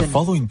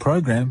following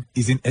program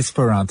is in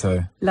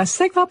Esperanto. La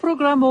sekva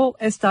programo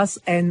estas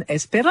en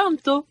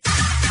Esperanto.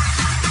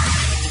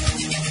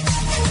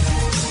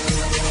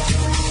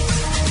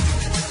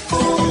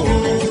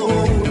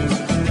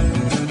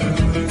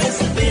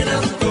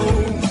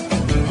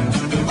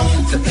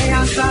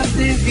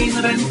 De vin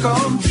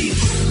renkontis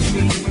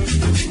mi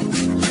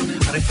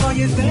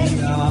refoje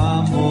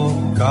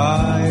amo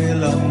kaj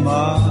la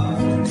mar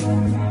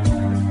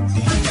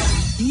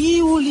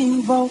iu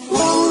lingvo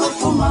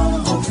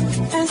pomaro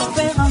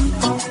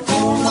Esperanto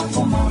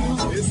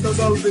pomaro estas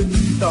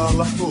alvenita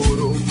la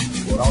foro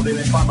por aŭdi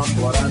la infana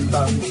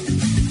 40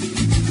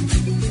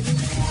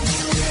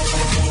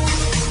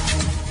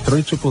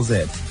 3ZZZ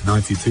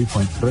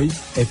 92.3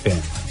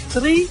 FM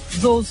 3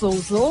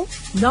 zozozo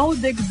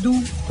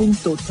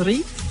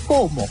 92.3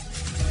 como.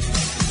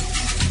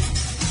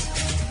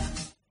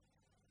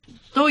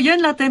 Do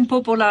jen la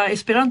tempo por la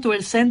Esperanto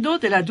elsendo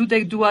de la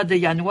 22 de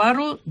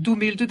januaro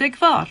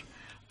 2024.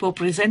 Por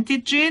presenti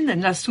ĝin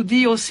en la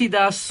studio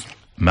sidas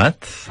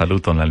Matt,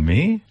 saluton al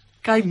mi.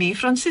 Kaj mi,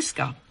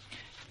 Franciska.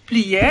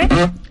 Plie,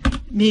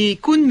 mi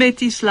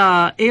kunmetis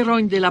la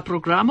erojn de la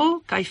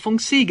programo kaj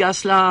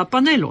funkcigas la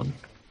panelon.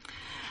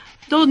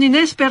 Do ni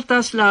ne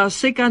spertas la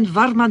sekan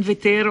varman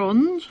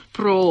veteron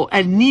pro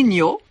El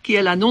Niño,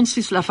 kiel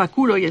annoncis la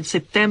fakuloj en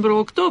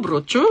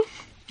septembro-oktobro, ĉu?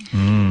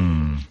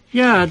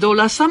 Ja, do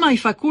la samaj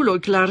fakuloj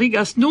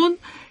klarigas nun,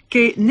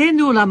 ke ne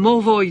nur la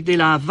movoj de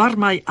la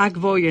varmaj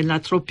akvoj en la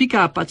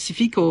tropika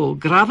Pacifiko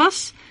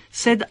gravas,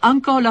 sed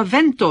ankaŭ la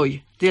ventoj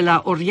de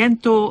la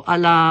oriento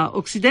al la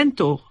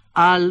okcidento,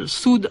 al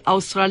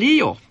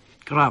Sud-Aŭstralio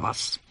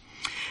gravas.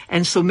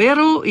 En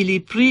somero ili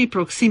pli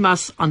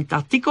proksimas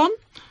Antarktikon,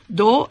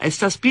 do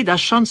estas pli da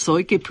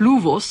ŝancoj ke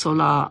pluvos sur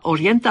la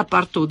orienta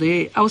parto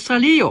de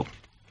Aŭstralio.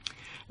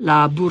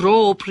 La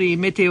Buroo pri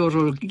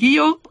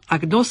Meteorologio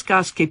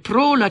agnoskas ke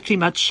pro la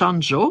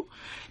klimatŝanĝo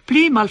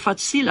pli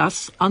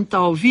malfacilas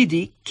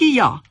antaŭvidi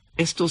kia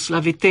estos la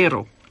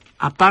vetero,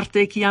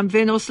 aparte kiam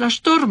venos la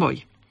ŝtormoj.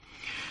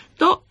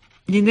 Do,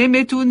 ni ne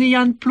metu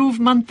nian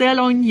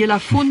pluvmantelon je la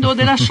fundo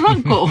de la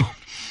ŝranko.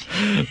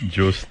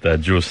 Ĝuste.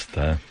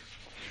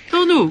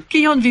 Do nu,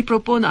 kion vi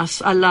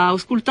proponas al la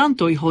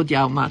aŭskultantoj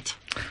hodiaŭ, Matt?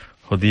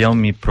 Hodiaŭ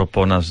mi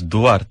proponas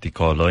du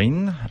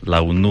artikolojn.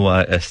 La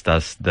unua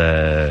estas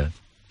de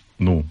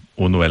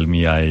unu el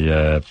miaj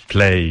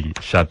plej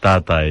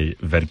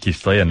ŝatataj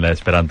verkistoj en la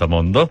Esperanta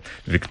mondo,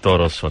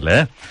 Viktoro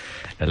Sole,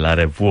 en la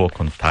revuo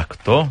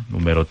Kontakto,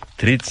 numero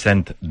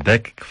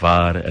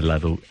 314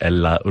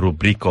 el la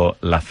rubriko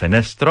La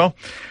Fenestro.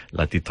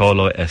 La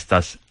titolo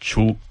estas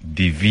Ĉu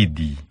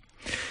dividi?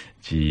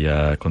 Ĝi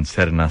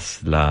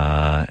koncernas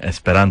la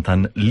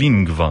Esperantan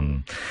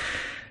lingvon.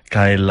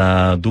 Kaj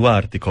la dua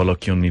artikolo,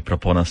 kiun mi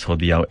proponas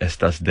hodiaŭ,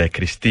 estas de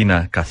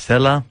Cristina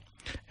Casella,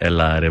 el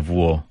la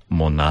revuo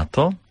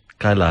Monato,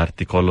 kaj la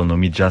artikolo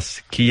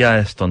nomiĝas Kia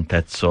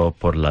estonteco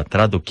por la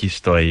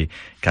tradukistoj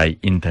kaj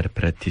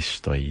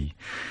interpretistoj.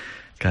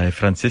 Kaj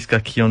Franciska,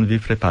 kion vi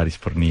preparis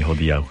por ni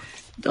hodiaŭ?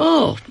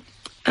 Do,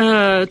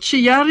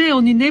 ĉiare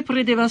oni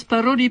nepre devas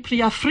paroli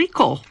pri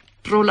Afriko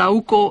pro la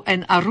uko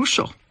en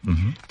Aruŝo.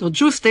 Do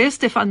ĝuste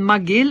Stefan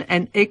MacGill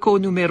en Eko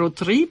numero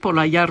 3 por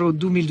la jaro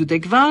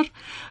 2024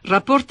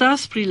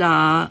 raportas pri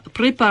la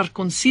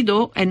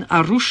preparkunsido en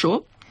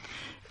Aruŝo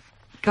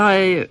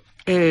kaj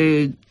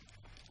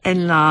en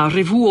la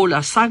revuo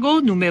la Sago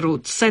numero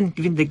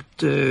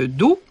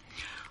 122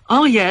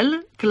 Henriel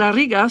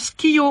klarigas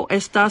kio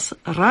estas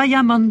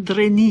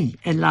raiamandreny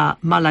en la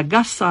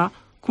malagasa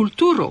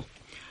kulturo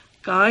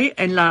kaj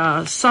en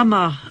la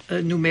sama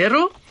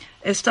numero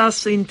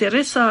estas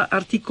interesa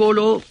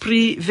artikolo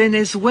pri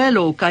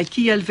Venezuelo kaj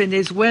kiel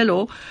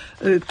Venezuelo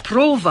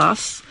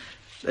provas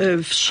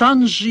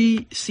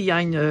ŝanĝi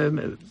siajn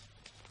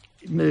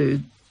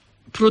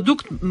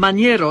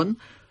produktmanieron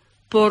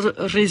por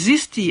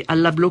rezisti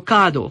al la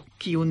blokado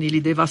kiun ili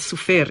devas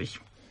suferi.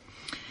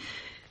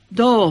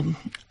 Do,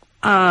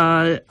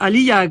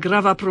 alia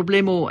grava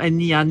problemo en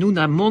nia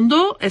nuna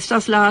mondo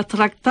estas la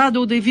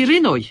traktado de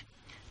virinoj.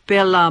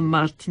 Perla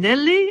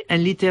Martinelli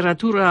en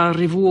Literatura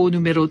revuo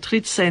numero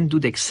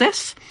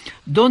 326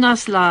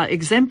 donas la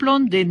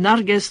exemplon de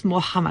Narges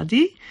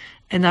Mohammadi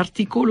en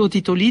artikolo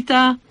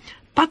titolita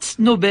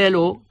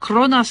Pac-nobelo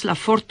kronas la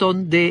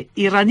forton de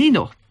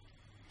Iranino.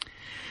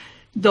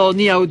 Do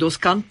ni aŭdos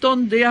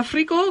kanton de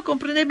Afriko,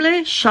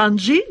 kompreneble,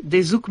 Ŝanĝi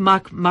de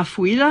Zhou-Mack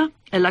Mafuila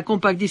en la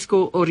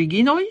kompaktdisko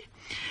Originoj,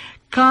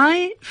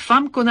 kaj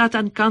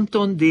famkonatan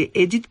kanton de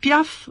Edith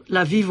Piaf,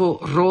 La vivo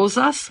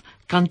rozas,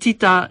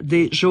 cantita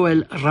de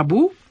Joelle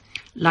Rabu.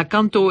 La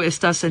canto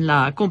estas en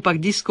la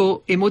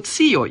kompaktdisko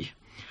Emocioj.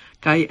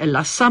 Kaj en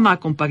la sama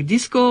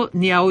kompaktdisko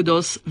ni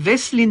aŭdos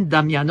Veselin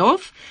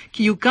Damjanov,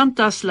 kiu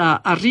kantas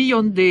la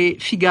arion de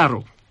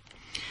Figaro.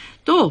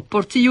 Do,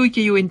 por tiuj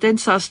kiuj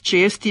intencas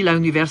ĉeesti la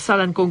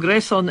Universalan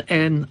Kongreson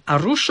en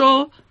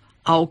Aruŝo,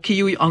 aŭ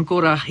kiuj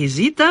ankoraŭ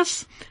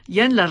hezitas,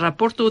 jen la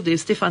raporto de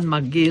Stefan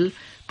MacGill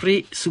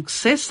pri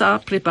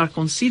Sukcesa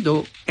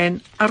preparkunsido en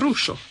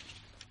Aruŝo.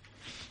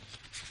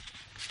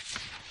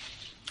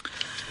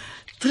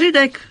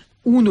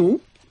 31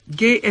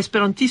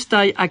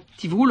 esperantistaj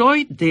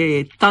aktivuloj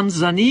de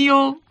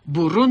Tanzanio,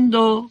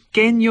 Burundo,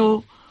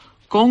 Kenjo,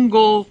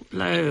 Kongo,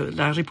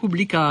 la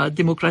Republika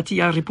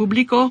Demokratia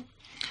Republiko,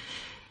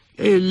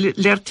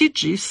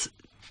 lertiĝis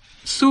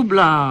sub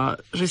la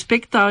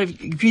respektaj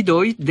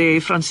gvidoj de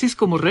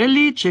Francisco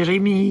Morelli,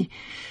 Jeremy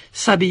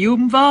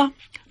Sabiumva,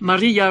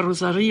 Maria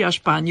Rosaria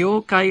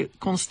Spanjo kaj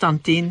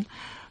Konstantin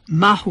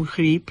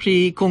Mahuchi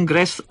pri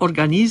kongres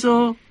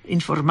organizo,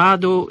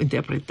 informado,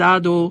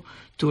 interpretado,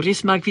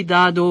 turisma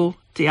gvidado,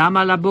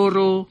 teama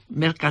laboro,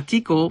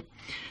 merkatiko,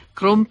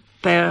 krom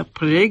per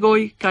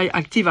prelegoj kaj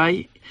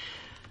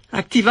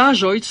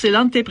aktivaĵoj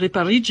celante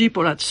prepariĝi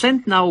por la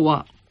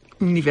 100-naŭa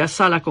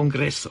Universala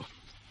Kongreso.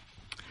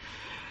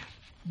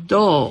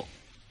 Do,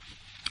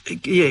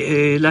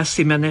 la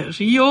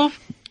seminario,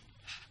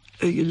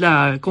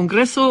 la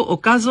kongreso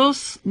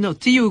okazos,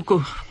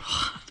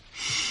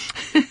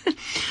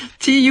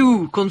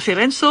 tiu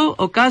konferenco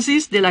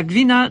okazis de la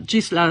 5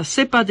 ĝis la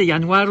 7 de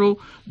januaro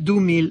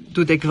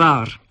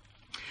 2024.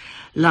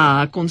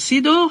 La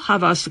konsido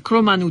havas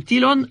kroman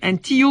utilon en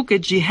tiu ke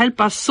ĝi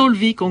helpas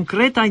solvi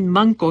konkretajn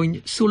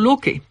mankojn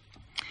surloke.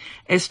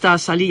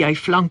 Estas aliaj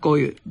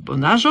flankoj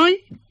bonaĵoj,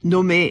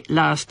 nome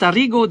la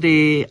starigo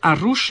de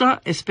Aruŝa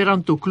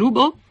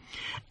Esperanto-klubo,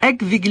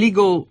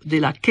 ekvigligo de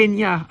la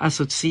Kenya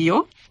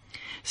asocio,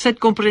 sed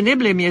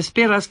kompreneble mi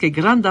esperas ke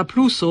granda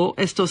pluso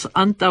estos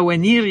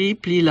antaŭeniri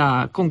pri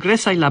la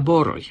kongresaj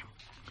laboroj.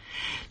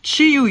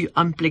 Ĉiuj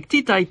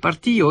amplektitaj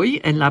partioj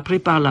en la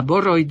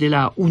preparlaboroj de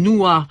la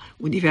unua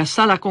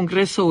Universala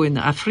Kongreso en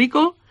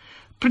Afriko,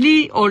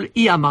 pli ol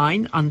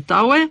iamajn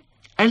antaŭe,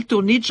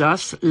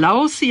 elturniĝas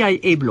laŭ siaj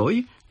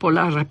ebloj por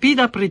la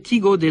rapida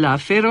pretigo de la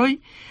aferoj,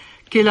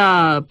 ke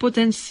la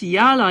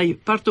potencialaj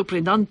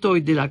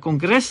partoprenantoj de la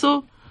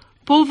kongreso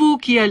povu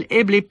kiel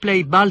eble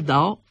plej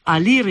baldaŭ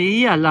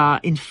aliri al la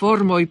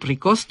informoj pri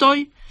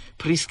kostoj,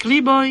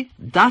 priskriboj,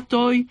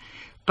 datoj,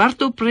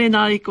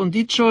 partoprenaj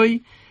kondiĉoj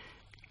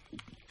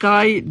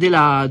kaj de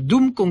la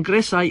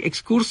dumkongresaj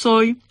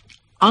ekskursoj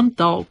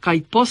antaŭ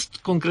kaj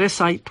post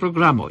kongresaj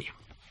programoj.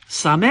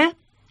 Same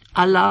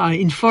al la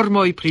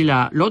informoj pri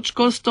la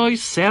loĝkostoj,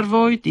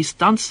 servoj,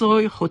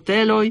 distancoj,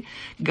 hoteloj,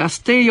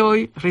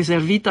 gastejoj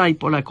rezervitaj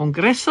por la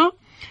kongreso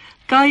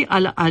kaj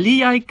al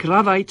aliaj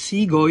gravaj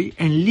sciigoj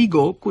en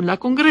ligo kun la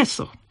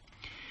kongreso.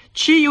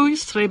 Ĉiuj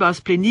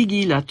strebas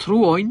plenigi la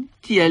truojn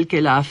tiel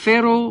ke la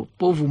afero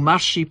povu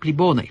marŝi pli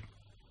bone.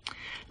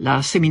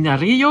 La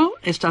seminario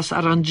estas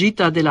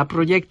aranĝita de la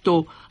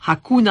projekto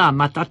Hakuna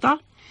Matata,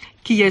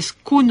 kies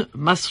kun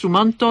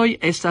mastrumantoj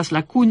estas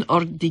la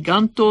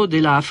kunordiganto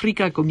de la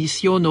Afrika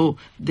Komisiono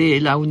de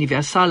la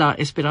Universala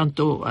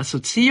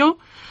Esperanto-Asocio,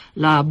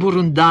 la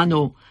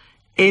burundano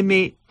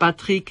Eme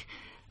Patrick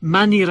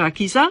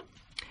Manirakiza,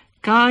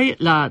 kaj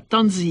la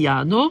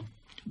tanziano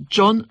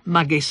John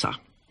Magesa.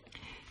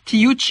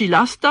 Tiu ĉi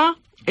lasta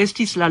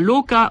estis la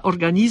loka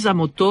organiza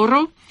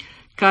motoro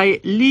kaj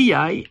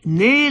liaj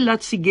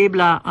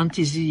nelacigebla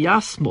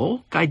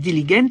entuziasmo kaj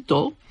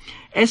diligento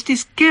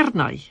estis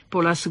kernaj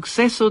por la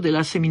sukceso de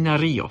la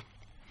seminario.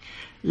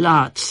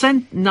 La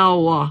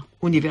 100-naŭa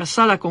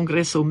Universala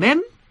Kongreso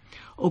mem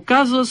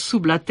okazos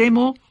sub la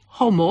temo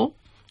Homo,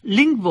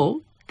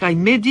 lingvo kaj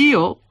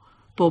medio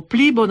por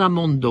pli bona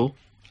mondo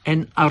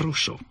en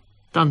Aruŝo,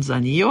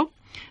 Tanzanio,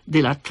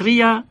 de la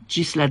 3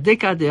 ĝis la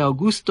 10 de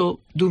aŭgusto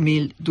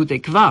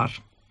 2024.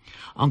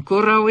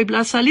 Ankoraŭ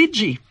eblas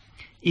aliĝi.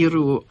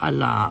 Iru al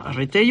la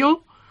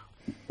retejo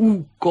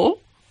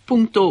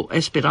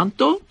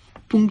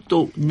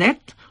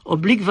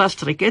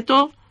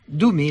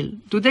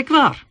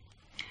uko.esperanto.net/2024.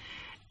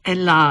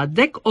 En la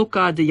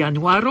 10 de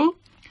januaro,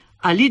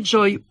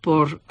 aliĝoj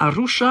por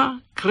Aruŝa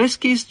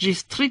kreskis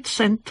ĝis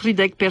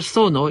 330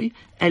 personoj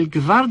el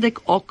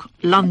 48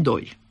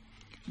 landoj.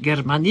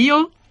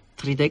 Germanio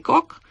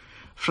 38,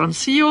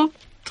 Francio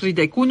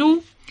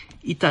 31,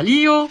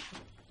 Italio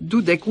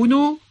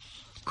 21,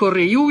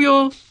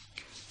 Koreujo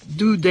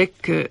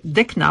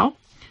 29,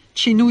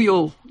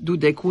 Ĉinujo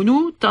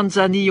 21,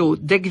 Tanzanio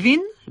 10,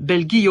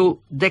 Belgio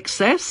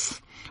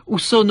 16,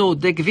 Usono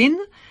 10,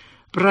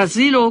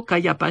 Brazilo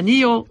kaj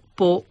Japanio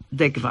po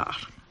 10.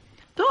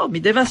 Do, mi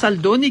devas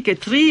aldoni ke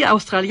 3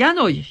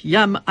 aŭstralianoj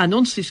jam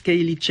anoncis ke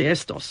ili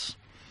ĉeestos.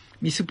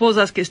 Mi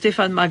supposas ke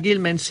Stefan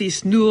MacGill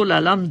mencis nur la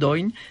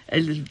landojn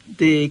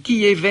de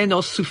kie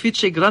venos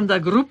sufiĉe granda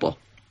grupo.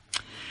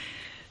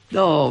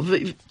 Do,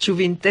 ĉu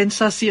vi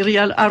intencas iri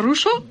al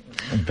Aruŝo?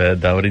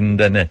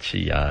 Bedaŭrinde ne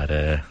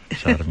ĉiare,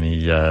 ĉar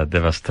mi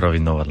devas trovi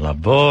novan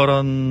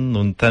laboron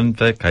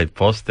nuntempe, kaj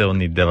poste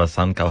oni devas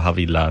ankaŭ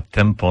havi la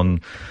tempon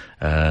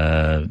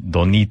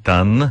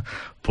donitan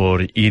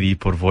por iri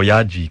por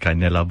vojaĝi kaj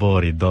ne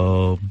labori,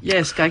 do...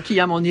 Yes, kaj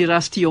kiam oni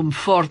iras tiom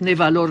for, ne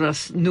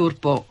valoras nur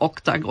po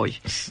 8 tagoj.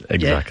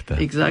 Exacte.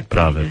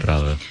 Prave.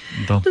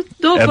 Do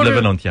eble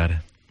venontjare.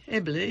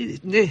 Eble,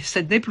 ne,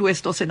 sed ne plu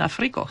estos en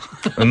Afriko.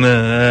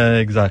 Ne,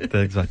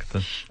 exacte.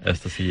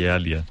 Estas ie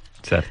alia,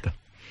 certe.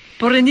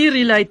 Por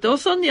eniri la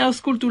etoson, ni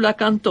aŭskultu la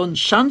kanton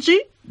Ŝanĝi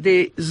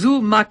de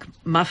Zhou-Mack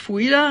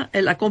Mafuila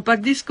el la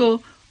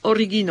kompaktdisko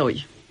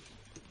Originoj.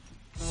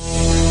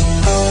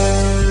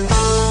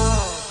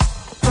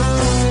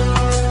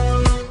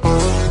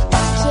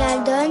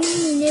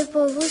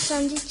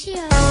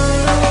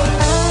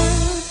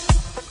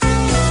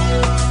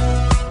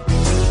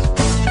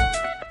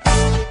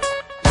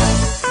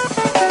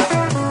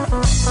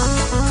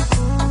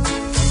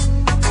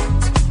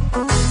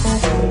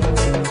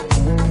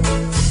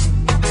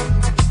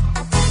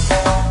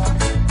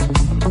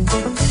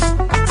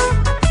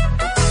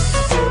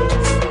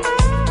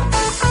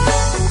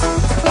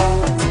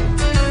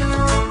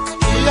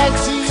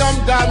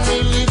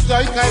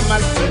 militoj kaj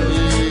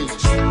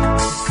malfeliĉ.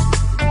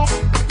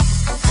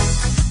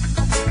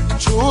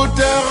 Ĉu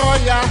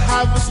teroja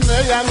havus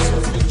nean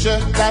sufiĉe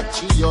da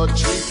ĉio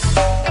ĉi?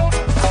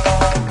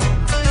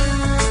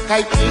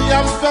 Kaj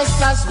kiam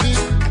festas vi,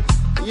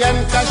 jen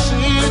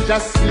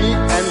kaŝiĝas ni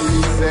en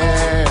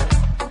mizero.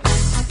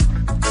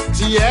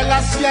 Tiel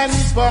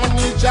asieni por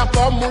ni, ĉar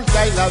por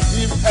multaj la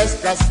viv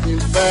estas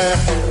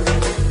infero.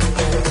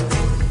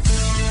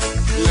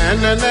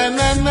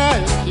 Ne,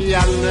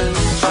 kial ne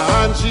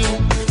ŝanĝi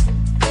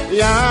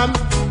jam.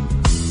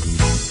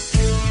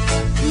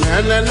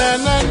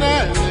 Ne,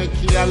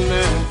 kial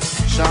ne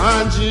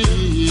ŝanĝi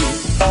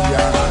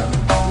jam.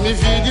 Mi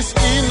vidis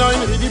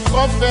inojn ridi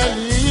pro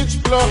feliĉ,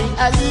 plori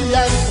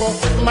aliajn pro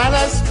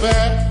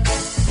malesper.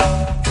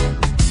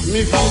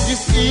 Mi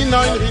vidis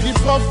inojn ridi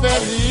pro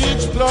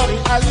feliĉ, plori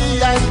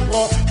aliajn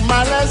pro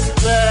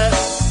malesper.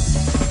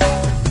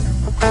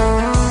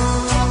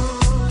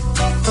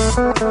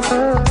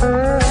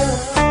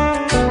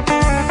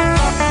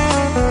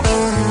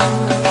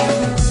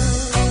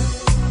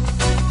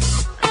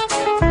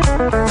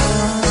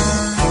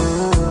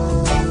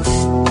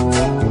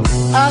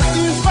 Al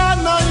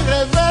infanoj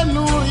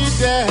revenu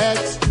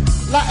ridet,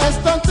 la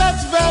estontet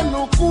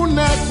venu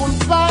kune kun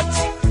pat,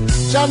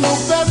 ĉar nu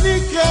per ni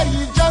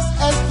kreiĝas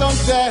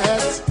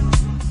estontet.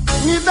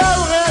 Ni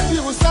daŭre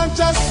diru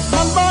senĉas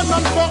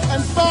malbonon for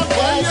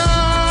enforges.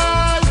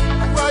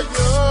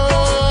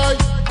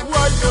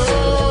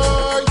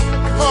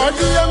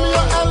 Odio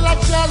mio en la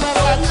ĉela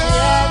la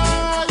ĉiam.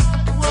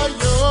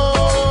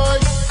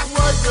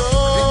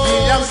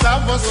 Kiam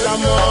savos la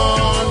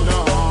mondo,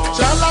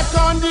 ĉar la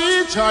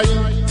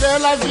kondiĉojn de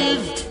la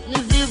viv ni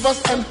vivos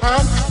en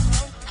hand.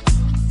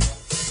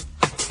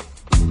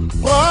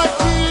 Pro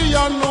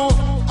tio nu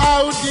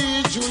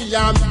aŭdiĝu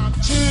jam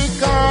ĉi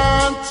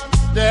kant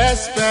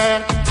d'esper.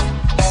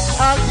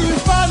 Al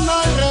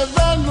infanoj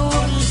revenu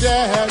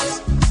ridet,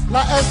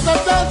 la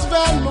estontet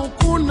venu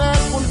kune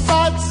kun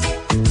pat,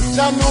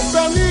 ĉar nu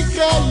per ni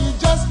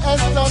kreiĝas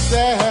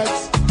estontet.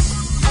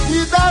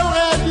 Ni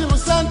daŭre diru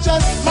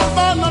senĉas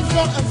malbonon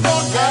for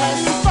enforges.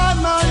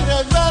 Infanoj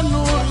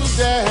revenu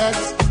ridet,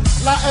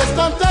 la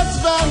estontet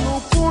venu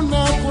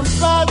kune kun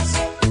pat,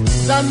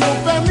 ĉar nu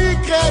per ni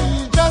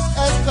kreiĝas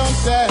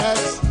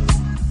estontet.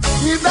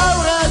 Ni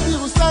daŭre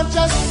diru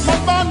senĉas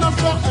malbonon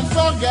for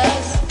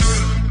enforges.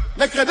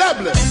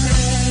 Nekredeble!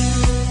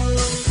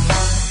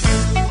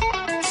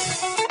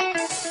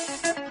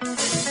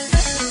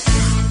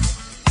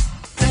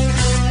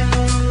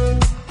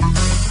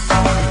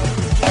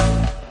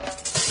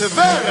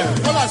 Severe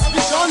volas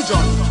vi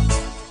ŝanĝon,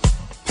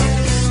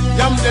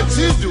 jam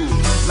decidu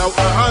laŭ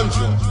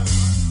aranĝo.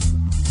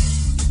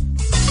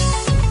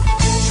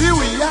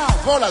 Ĉiuj ja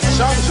volas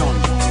ŝanĝon,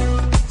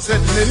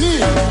 sed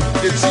neniu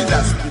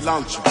decidas pri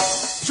lanĉo.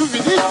 Ĉu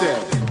vidite?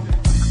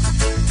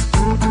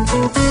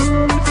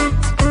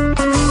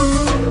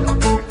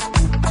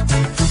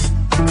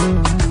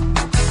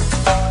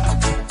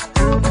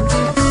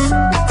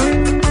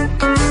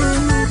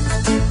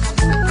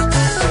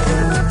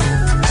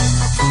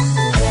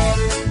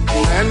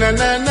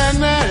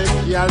 Ne,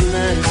 kial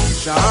ne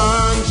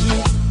ŝanĝi?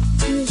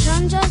 Mi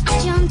ŝanĝas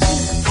tion ĉi.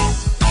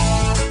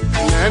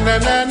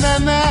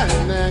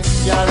 Ne,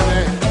 kial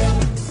ne?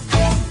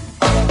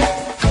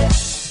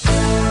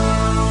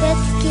 Sed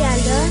kial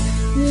do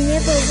mi ne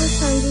povus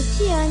ŝanĝi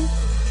tion?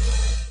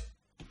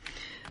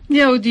 Ni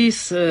aŭdis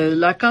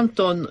la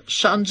kanton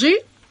Ŝanĝi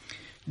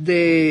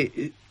de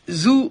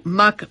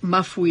Zhou-Mack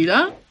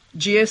Mafuila.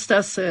 Ĝi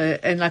estas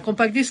en la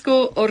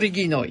kompaktdisko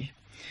Originoj.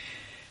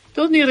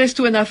 Do ni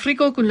restu en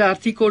Afriko kun la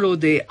artikolo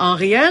de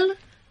Henriel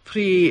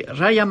pri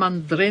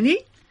raiamandreny,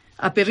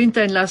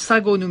 aperinta en la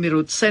Sago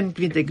numero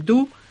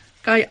 152,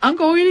 kaj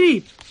ankaŭ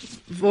ili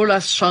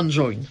volas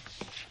ŝanĝojn.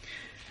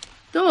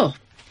 Do,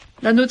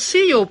 la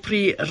nocio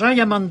pri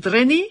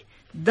raiamandreny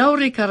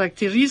daŭre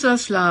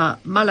karakterizas la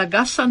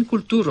malagasan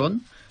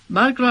kulturon,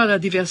 malgraŭ la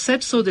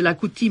diverseco de la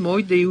kutimoj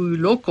de iu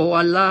loko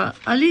al la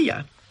alia.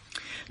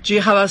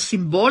 Ĝi havas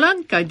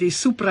simbolan kaj de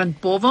supran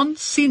povon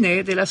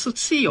sine de la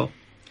socio.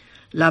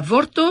 La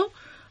vorto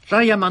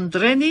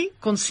raiamandreny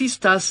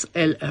konsistas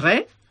el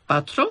re,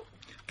 patro,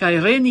 kaj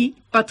reni,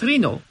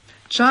 patrino,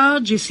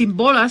 ĉar ĝi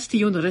simbolas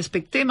tiun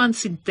respekteman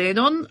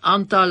sintenon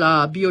anta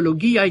la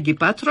biologiaj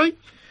gepatroj,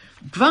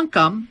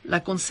 kvankam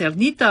la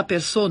koncernita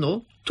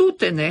persono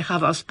tute ne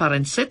havas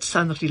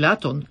parencecan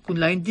rilaton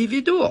kun la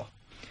individuo.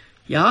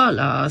 Ja,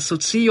 la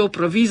socio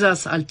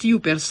provizas al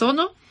tiu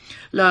persono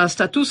la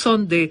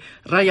statuson de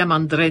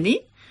raiamandreny,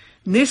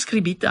 ne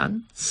skribitan,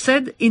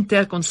 sed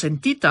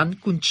interkonsentitan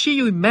kun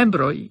ĉiuj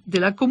membroj de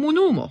la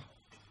komunumo.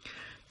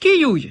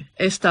 Kiuj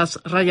estas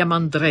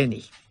raiamandreny?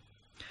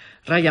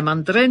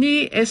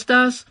 Raiamandreny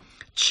estas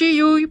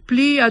ĉiuj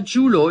pli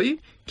aĝuloj,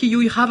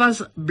 kiuj havas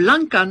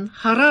blankan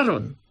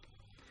hararon.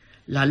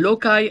 La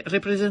lokaj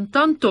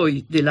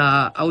reprezentantoj de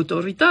la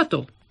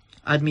aŭtoritato,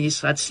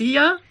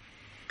 administracia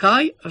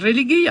kaj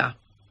religia.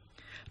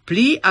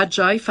 Pli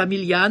aĝaj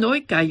familianoj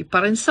kaj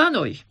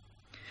parensanoj.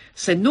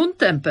 Se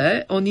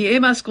nuntempe oni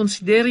emas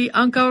consideri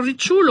ankaŭ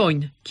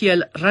riĉulojn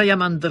kiel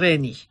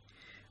raiamandreny,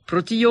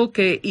 pro tio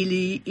che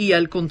ili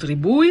iel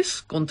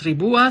contribuas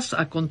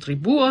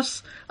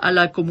a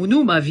la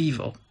comunuma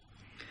vivo.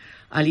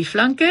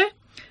 Aliflanke,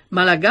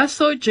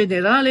 malagasoj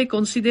generale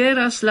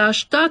consideras la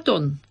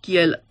ŝtaton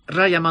kiel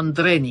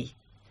raiamandreny.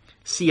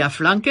 Sia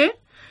flanke,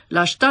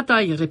 la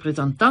ŝtataj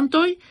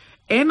reprezentantoj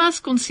emas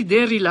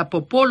consideri la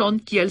popolon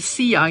kiel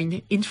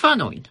siajn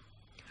infanojn.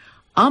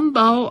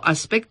 Ambaŭ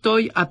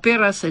aspektoj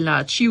aperas en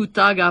la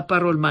ĉiutaga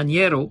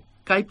parolmaniero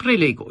kaj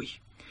prelegoj.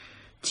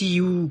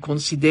 Tiu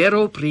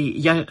considero pri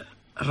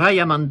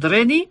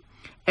raiamandreny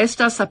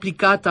estas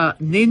aplikata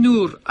ne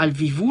nur al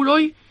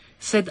vivuloj,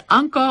 sed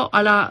ankaŭ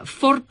al la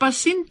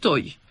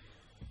forpasintoj,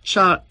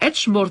 ĉar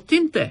eĉ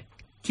mortinte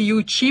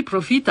tiu ci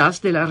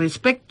profitas de la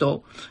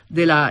respekto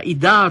de la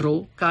idaro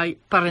kaj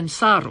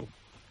parensaro.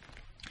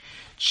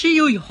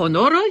 Ĉiuj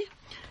honoroj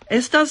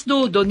estas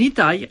do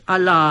donitaj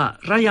al la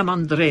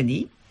raiamandreny,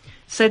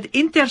 sed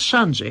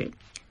interŝanĝe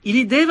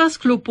ili devas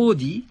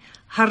klopodi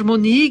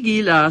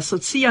harmonigi la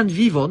socian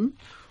vivon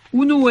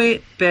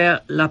unue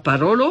per la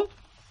parolo,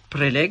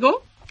 prelego,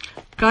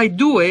 kaj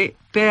due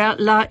per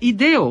la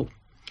ideo.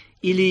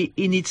 Ili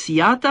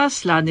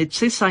iniciatas la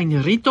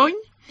necesajn ritojn,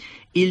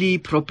 ili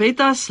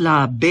propetas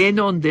la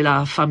benon de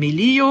la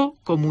familio,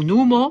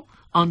 komunumo,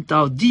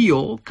 antaŭ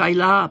Dio kaj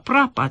la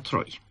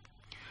prapatroj.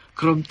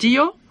 Krom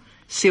tio,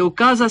 se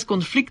okazas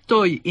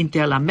konfliktoj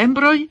inter la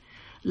membroj,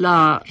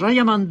 la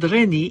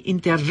raiamandreny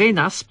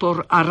intervenas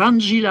por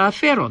aranĝi la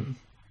aferon.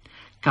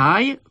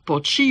 Kaj po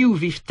ĉiu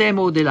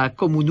vivtemo de la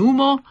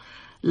komunumo,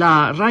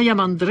 la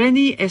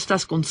raiamandreny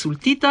estas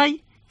konsultitaj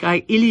kaj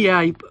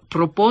iliaj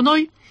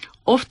proponoj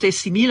ofte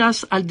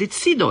similas al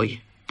decidoj,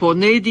 por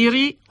ne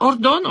diri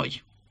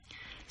ordonoj.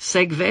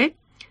 Sekve,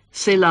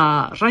 se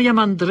la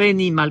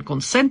raiamandreny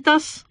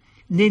malkonsentas,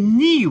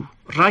 neniu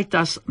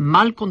rajtas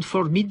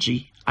malkonformiĝi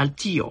al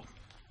tio.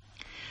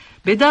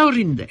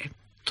 Bedaŭrinde,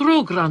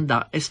 tro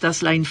granda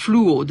estas la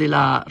influo de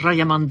la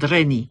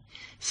raiamandreny,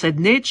 sed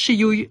ne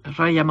ĉiuj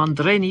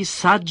raiamandreny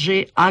saĝe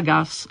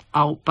agas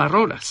aŭ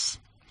parolas.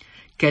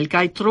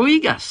 Kelkaj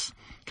troigas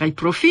kaj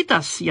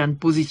profitas sian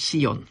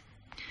pozicion.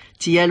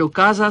 Tiel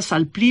okazas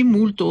al pli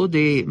multo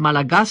de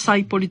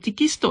malagasaj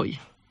politikistoj,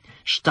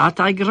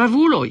 ŝtataj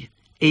gravuloj,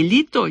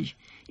 elitoj,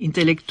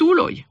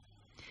 intelektuloj.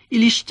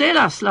 Ili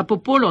ŝtelas la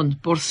popolon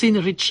por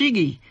sin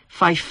riĉigi,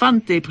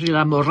 fajfante pri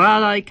la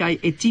moralaj kaj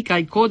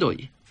etikaj kodoj.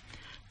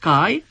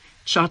 Kaj,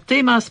 ĉar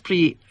temas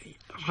pri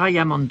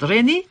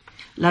raiamandreny,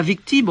 la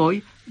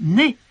viktimoj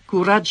ne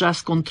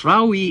kuraĝas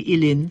kontraŭi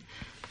ilin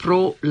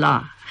pro la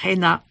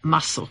hena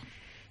maso.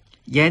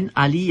 Jen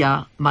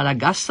alia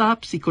malagasa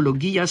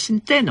psikologia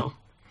sinteno.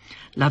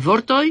 La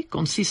vortoj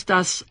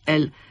konsistas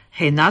el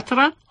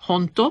henatra,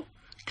 honto,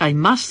 kaj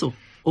maso,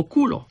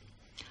 okulo.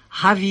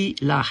 Havi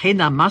la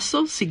hena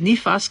maso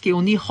signifas ke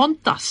oni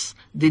hontas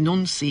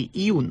denunci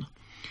iun.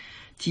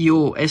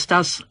 Tio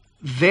estas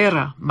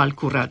vera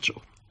malkuraĝo.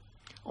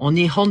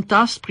 Oni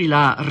hontas pri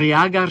la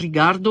reaga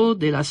rigardo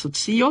de la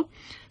socio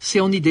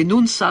se oni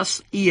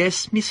denuncas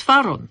ies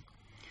misfaron.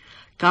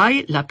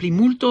 Kaj la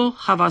plimulto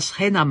havas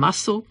hena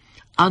maso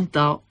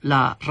antaŭ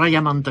la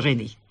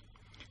raiamandreny.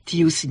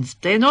 Tiu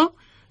sinteno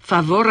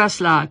favoras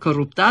la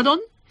koruptadon,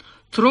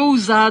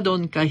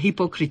 trouzadon kaj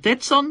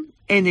hipokritecon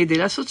ene de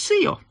la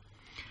socio.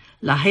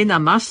 La hena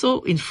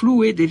maso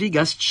influe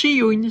devigas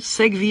ĉiujn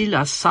sekvi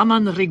la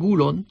saman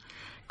regulon,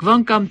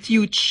 kvankam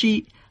tiu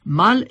ĉi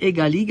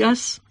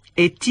malegaligas,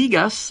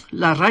 etigas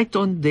la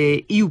rajton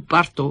de iu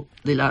parto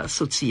de la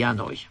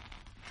socianoj.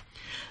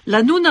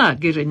 La nuna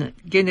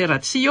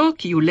generacio,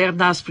 kiu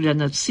lernas pri la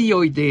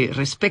nocioj de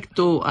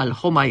respekto al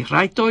homaj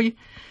rajtoj,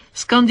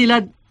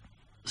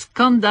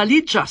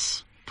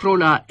 skandaliĝas pro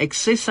la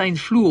ekscesa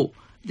influo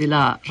de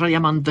la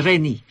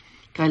raiamandreny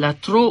kaj la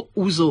tro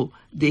uzo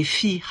de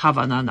fi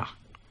havanana.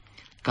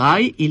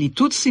 Kaj ili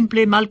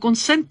tutsimple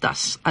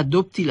malkonsentas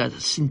adopti la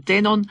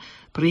sintenon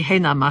pri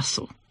hena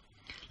maso.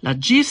 La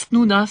ĝis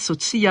nuna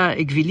socia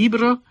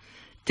ekvilibro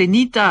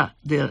tenita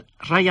de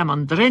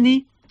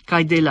raiamandreny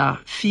kaj de la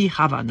fi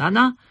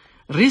havanana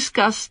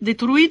riskas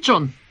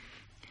detruiĝon.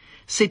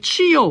 Se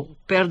ĉio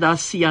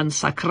perdas sian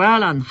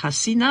sakralan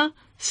hasina,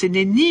 se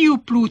neniu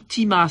plu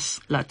timas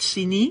la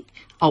cini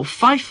aŭ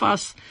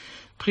fajfas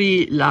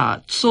pri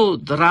la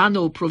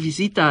drano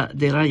provizita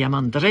de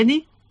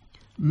raiamandreny,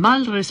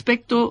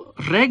 malrespekto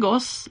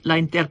regos la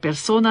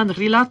interpersonan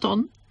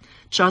rilaton,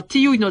 ĉar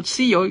tiuj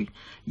nocioj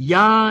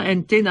ja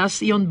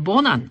entenas ion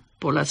bonan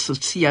por la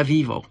socia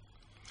vivo.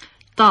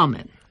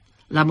 Tamen,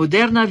 la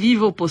moderna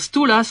vivo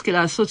postulas ke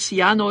la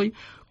socianoj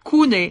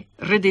kune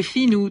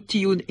redefinu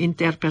tiun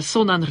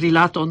interpersonan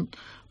rilaton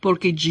por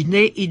ke ĝi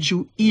ne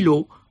iĝu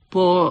ilo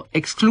por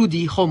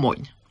ekskludi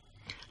homojn.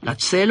 La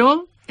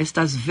celo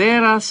estas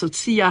vera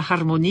socia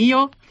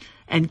harmonio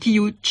en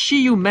kiu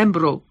ĉiu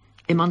membro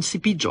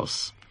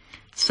emancipiĝos,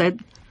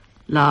 sed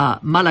la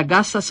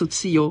malagasa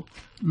socio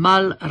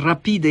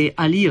malrapide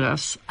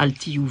aliras al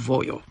tiu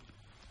vojo.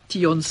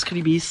 Tion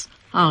skribis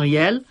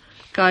Henriel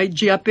kai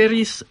gi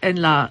aperis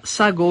en la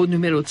Sago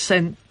numero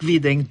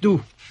 152.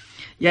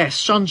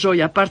 Yes,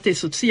 ŝanĝoj aparte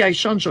sociaj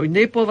ŝanĝoj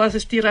ne povas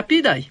esti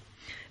rapidaj.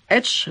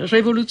 Eĉ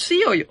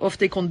revolucioj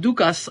ofte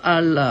kondukas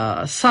al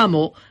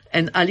samo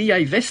en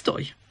aliaj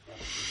vestoj.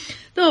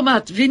 Do,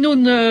 Matt, vi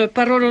nun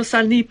parolos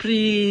al ni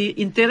pri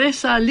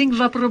interesa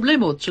lingva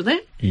problemo, ĉu ne?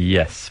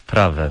 Yes,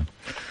 prave.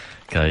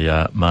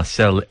 Kaj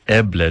Marcel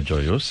eble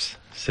ĝojus,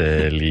 se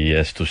li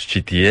estus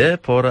ĉi tie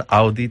por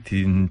aŭdi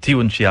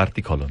tiun ĉi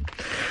artikolon.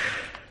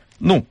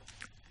 Nu,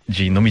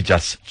 ĝi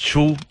nomiĝas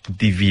Ĉu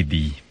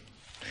dividi?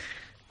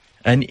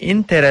 En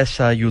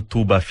interesa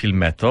YouTuba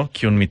filmeto,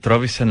 kiun mi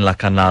trovis en la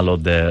kanalo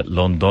de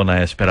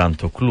Londona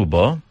Esperanto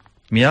Klubo,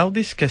 mi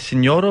audis ke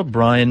signoro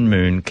Brian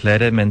Moon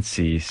klare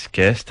menciis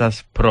ke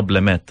estas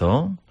problemeto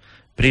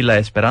pri la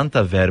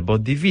esperanta verbo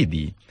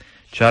dividi,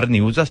 ĉar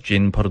ni uzas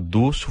ĝin por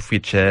du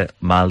sufiĉe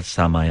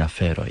malsamaj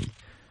aferoj.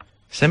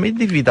 Se mi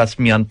dividas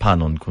mian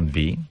panon kun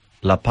vi,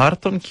 la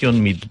parton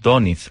kiun mi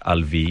donis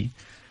al vi,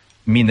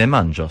 mi ne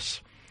manĝos.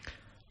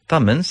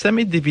 Tamen, se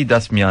mi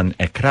dividas mian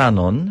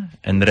ekranon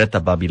en reta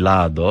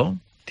babilado,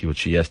 tiu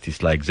ci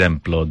estis la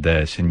exemplo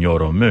de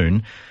signoro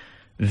Moon,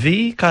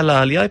 vi ca la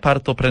aliai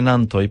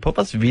partoprenantoi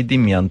povas vidi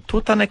mian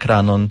tutan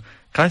ekranon,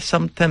 ca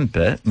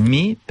samtempe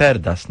mi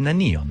perdas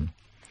nenion.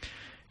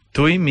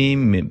 Tui mi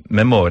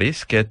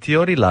memoris che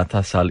tio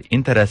rilatas al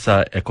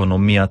interesa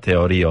economia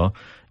teorio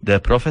de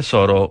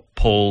professoro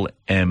Paul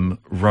M.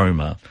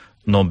 Roma,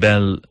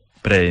 Nobel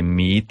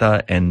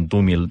premiita en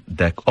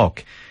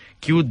 2018,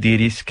 kiu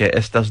diris che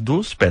estas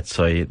du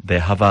spezoi de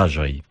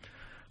havaĵoj,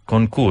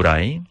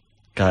 konkurai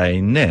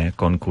kaj ne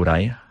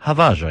konkurai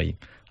havaĵoj,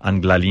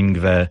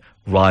 anglalingve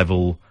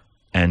rival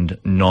and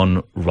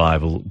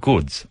non-rival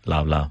goods,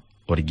 laŭ la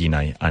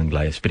originaj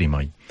anglaj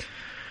esprimoj.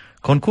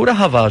 Konkura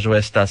havaĵo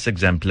estas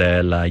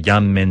ekzemple la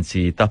jam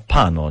menciita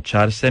pano,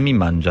 ĉar se mi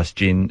manĝas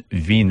ĝin,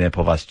 vi ne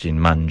povas ĝin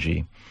manĝi.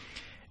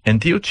 En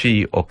tiu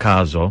ĉi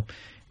okazo,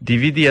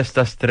 dividi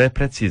estas tre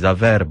precisa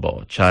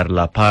verbo, ĉar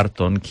la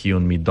parton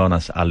kiun mi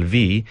donas al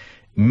vi,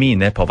 mi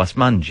ne povas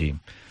manĝi.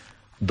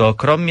 Do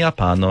krom mia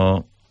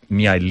pano,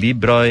 miaj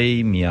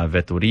libroj, mia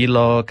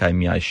veturilo kaj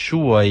miaj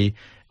ŝuoj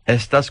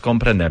estas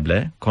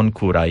kompreneble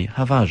konkuraj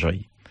havaĵoj.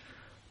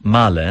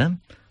 Male,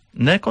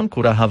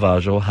 nekonkura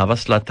havaĵo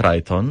havas la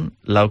trajton,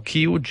 laŭ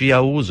kiu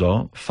ĝia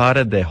uzo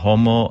fare de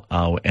homo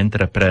aŭ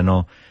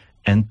entrepreno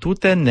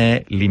entute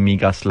ne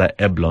limigas la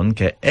eblon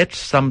ke eĉ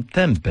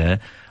samtempe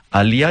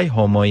aliai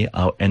homoi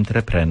au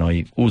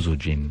entreprenoi usu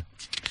gin.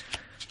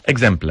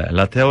 Exemple,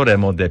 la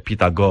teoremo de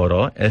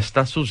Pitagoro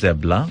estas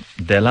uzebla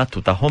de la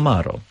tuta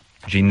homaro.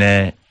 Gi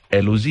ne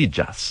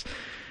eluzigas.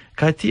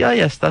 Kai tiai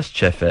estas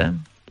cefe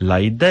la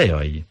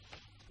ideoi.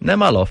 Ne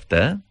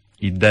malofte,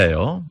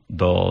 ideo,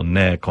 do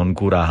ne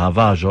konkura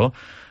havaĵo,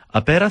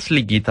 aperas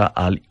ligita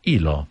al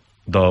ilo,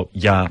 do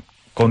ja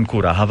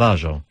konkura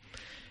havaĵo.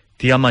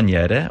 Tia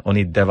maniere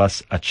oni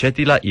devas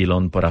aceti la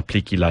ilon por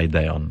apliki la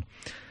ideon.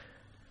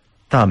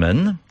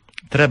 Tamen,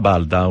 tre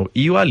baldaŭ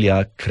iu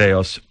alia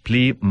kreos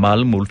pli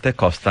malmulte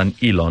kostan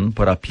ilon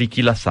por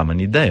apliki la saman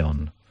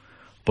ideon.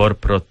 Por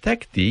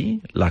protekti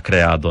la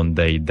kreadon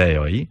de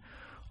ideoj,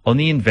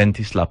 oni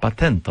inventis la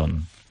patenton,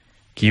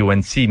 kiu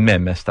en si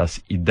mem estas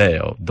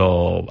ideo, do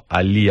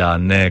alia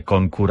ne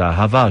konkura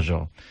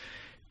havaĵo.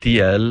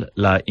 Tiel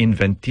la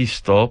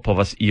inventisto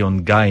povas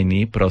ion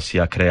gajni pro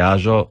sia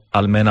kreaĵo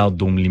almenaŭ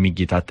dum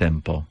limigita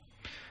tempo.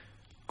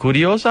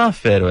 Curiosa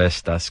afero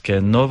estas che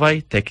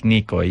novaj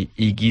teknikoj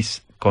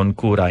igis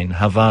konkurajn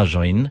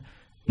havaĵojn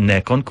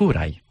ne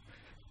konkuraj.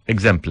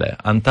 Exemple,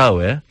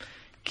 antaŭe,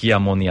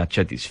 kiam oni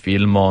aĉetis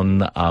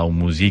filmon aŭ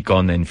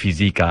muzikon en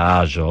fizika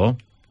aĵo,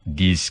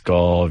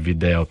 disko,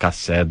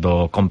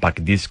 videokasedo,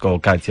 kompaktdisko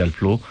kaj tiel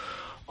plu,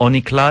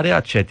 oni klare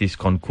aĉetis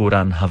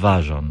konkuran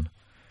havaĵon.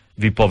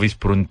 Vi povis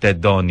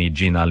pruntedoni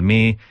ĝin al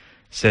mi,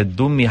 sed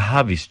dum mi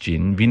havis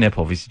ĝin, vi ne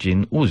povis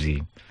ĝin uzi.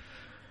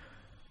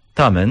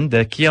 Tamen,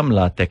 de kiam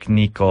la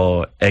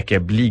tekniko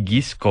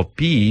ekebligis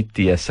kopii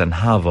ties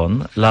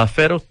enhavon, la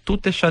afero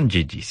tute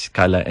ŝanĝiĝis,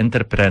 kaj la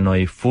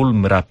entreprenoj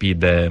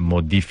fulmrapide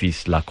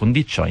modifis la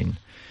kondiĉojn.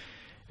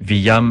 Vi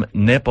jam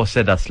ne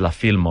posedas la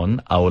filmon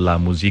aŭ la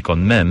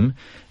muzikon mem,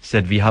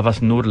 sed vi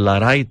havas nur la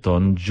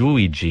rajton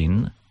ĝui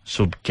ĝin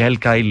sub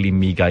kelkaj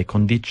limigaj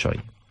kondiĉoj.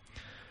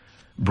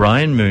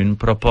 Brian Moon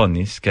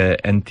proponis ke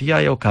en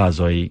tiaj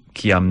okazoj,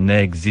 kiam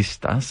ne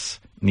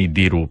ekzistas, ni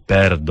diru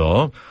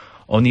perdo,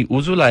 oni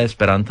uzu la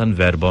esperantan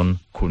verbon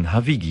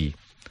kunhavigi.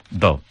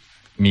 Do,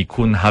 mi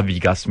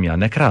kunhavigas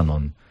mian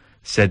ekranon,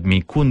 sed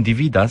mi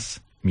kundividas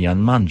mian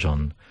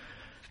manĝon.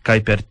 Kaj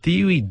per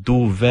tiuj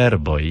du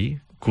verboj,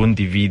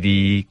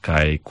 kundividi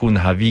kaj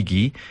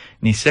kunhavigi,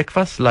 ni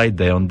sekvas la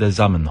ideon de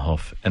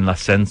Zamenhof en la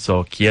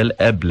senso kiel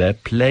eble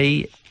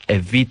plej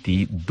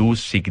eviti du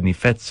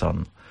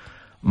signifecon,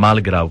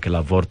 malgraŭ ke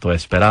la vorto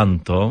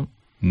Esperanto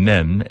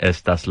mem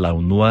estas la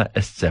unua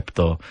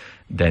escepto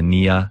de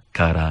nia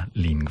cara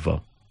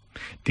lingvo.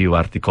 Tiu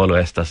articolo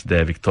estas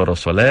de Viktoro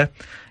Sole,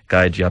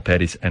 kaj ĝi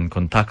aperis en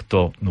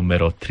kontakto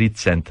numero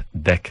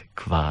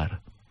 314.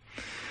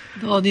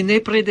 Do, ni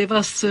nepre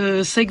devas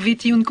sekvi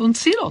tiun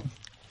konsilon.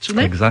 ĉu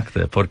ne?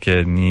 Exacte,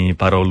 porque ni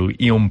parolu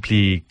iom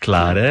pli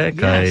clare,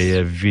 kaj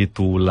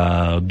evitu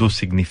la du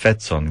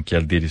signifecon,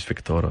 kiel diris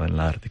Viktoro en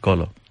la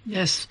artikolo.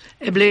 Yes,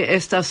 eble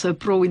estas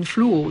pro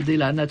influo de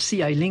la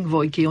naciaj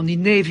lingvoj, ke oni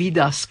ne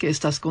vidas ke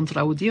estas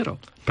kontraŭdiro.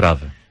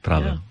 Prave.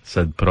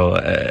 Sed pro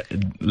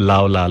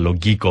laŭ la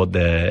logiko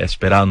de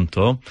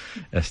Esperanto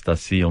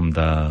estas iom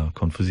da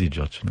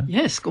konfuziĝo, ĉu ne?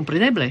 Yes,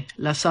 kompreneble.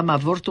 La sama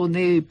vorto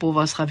ne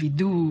povas havi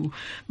du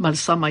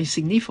malsamaj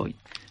signifoj.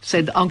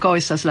 Sed ankaŭ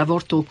estas la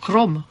vorto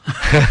krom.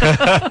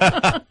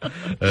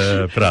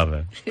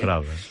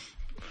 Prave.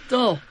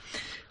 Do,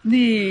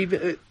 ni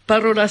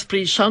parolas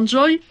pri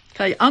ŝanĝoj,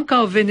 kaj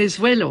ankaŭ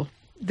Venezuelo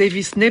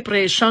devis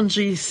nepre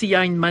ŝanĝi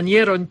siajn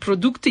manierojn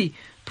produkti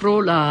pro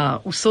la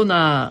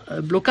usona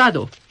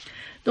blokado.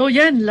 Do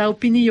jen la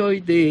opinioj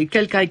de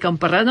kelkaj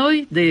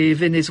kamparanoj de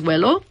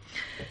Venezuelo.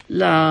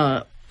 La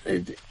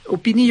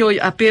opinioj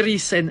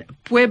aperis en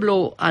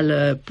Pueblo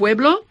al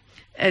Pueblo,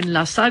 en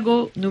la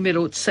Sago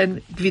numero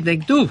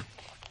 152.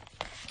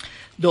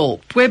 Do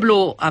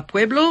Pueblo a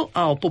Pueblo,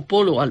 aŭ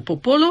popolo al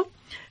popolo,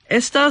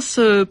 estas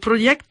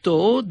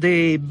proyecto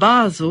de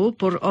bazo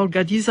por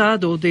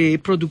organizado de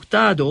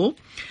produktado,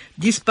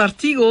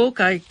 dispartigo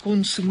kaj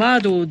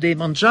konsumado de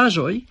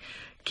manĝaĵoj,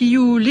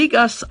 kiu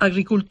ligas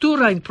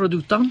agrikulturajn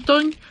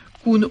produktantojn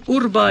kun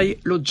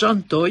urbaj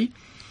loĝantoj.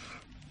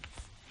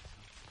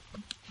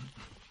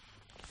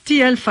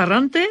 Tiel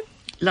farante,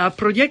 la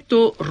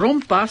projekto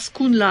rompas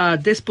kun la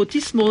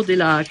despotismo de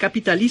la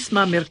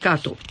kapitalisma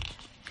merkato.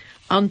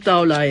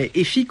 Antaŭ la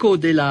efiko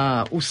de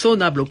la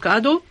usona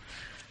blokado,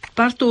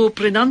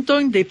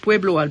 partoprenantojn de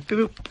Pueblo al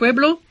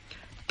Pueblo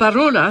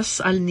parolas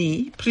al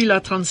ni pri la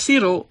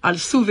transiro al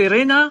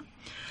suverena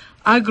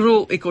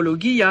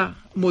agroekologia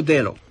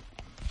modelo.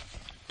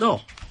 Do,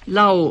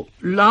 laŭ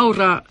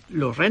Laura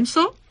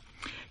Lorenzo,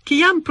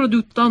 kiam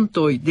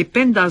produktantoj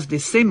dependas de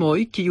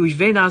semoj kiuj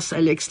venas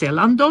el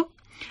eksterlando,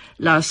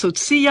 la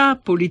socia,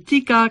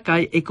 politika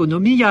kaj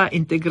ekonomia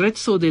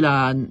integreco de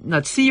la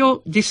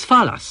nacio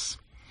disfalas.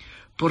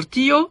 Por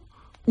tio,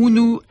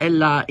 unu el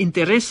la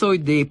interesoj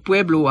de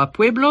Pueblo a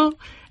Pueblo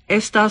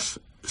estas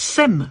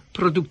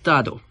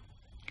produktado.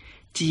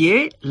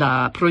 Tie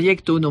la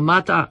projekto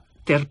nomata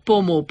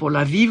Terpomo por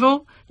la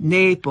vivo,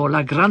 ne por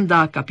la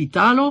granda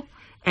kapitalo,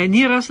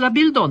 eniras la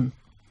bildon.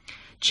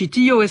 Ĉi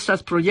tio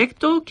estas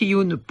projekto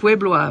kiun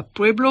Pueblo a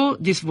Pueblo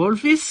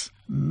disvolvis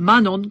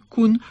manon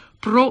kun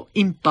Pro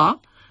Impa,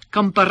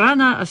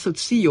 kamparana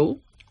asocio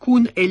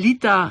kun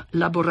elita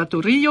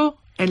laboratorio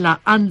en la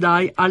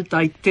andaj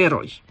altaj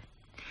teroj.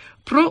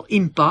 Pro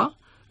Impa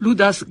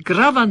ludas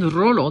gravan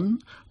rolon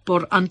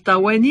por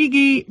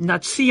antaŭenigi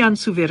nacian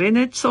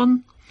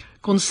suverenecon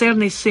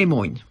koncerne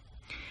semojn.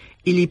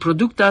 Ili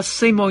produktas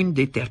semojn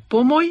de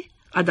terpomoj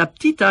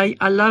adaptitaj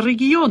al la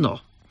regiono,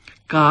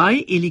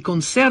 kaj ili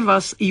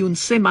konservas iun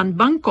seman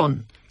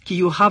bankon,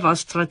 kiu havas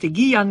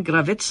strategian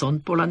gravecon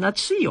por la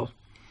nacio.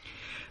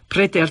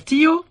 Preter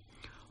tio,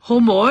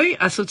 homoj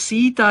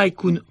asociitaj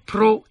kun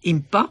Pro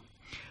Impa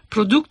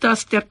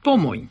produktas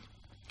terpomojn.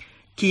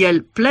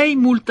 Kiel plej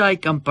multaj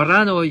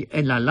kamparanoj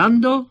en la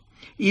lando,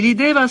 ili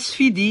devas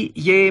fidi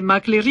je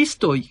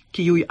makleristoj,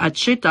 kiuj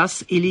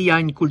aĉetas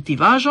iliajn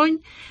kultivaĵojn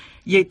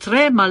je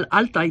tre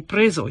malaltaj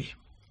prezoj.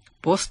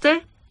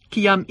 Poste,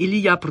 kiam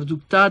ilia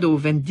produktado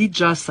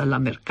vendiĝas al la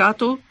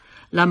merkato,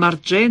 la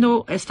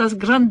marĝeno estas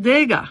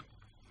grandega.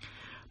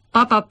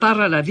 Papa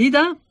para la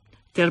vida,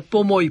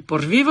 terpomoj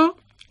por vivo,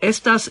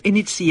 estas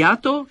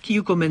iniciato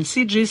kiu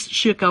komenciĝis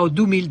ĉirkaŭ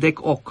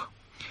 2018.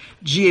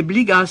 Ĝi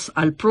ebligas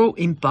al Pro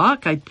Impa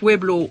kaj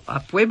Pueblo a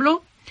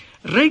Pueblo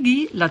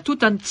regi la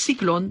tutan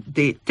ciklon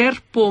de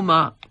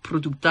terpoma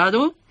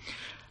produktado,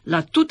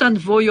 la tutan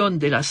vojon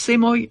de la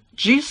semoj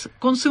ĝis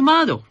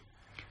konsumado.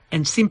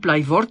 En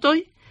simplaj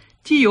vortoj,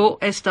 tio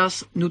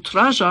estas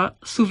nutraĵa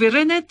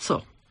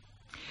suvereneco.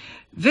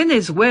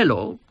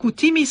 Venezuelo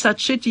kutimis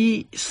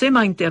aĉeti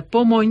semajn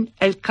terpomojn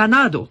el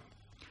Kanado,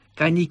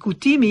 kaj ni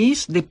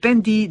kutimis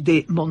dependi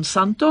de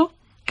Monsanto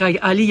kaj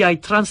aliaj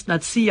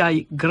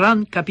transnaciaj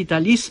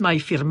grandkapitalismaj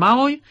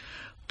firmaoj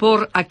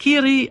por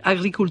akiri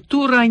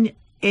agrikulturajn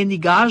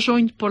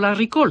enigaĵojn por la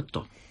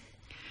rikolto.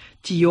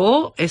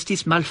 Tio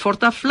estis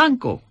malforta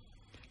flanko,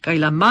 kaj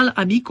la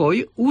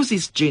malamikoj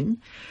uzis ĝin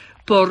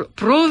por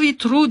provi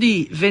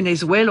trudi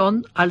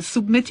Venezuelon al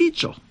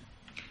submetiĝo.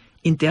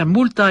 Inter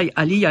multaj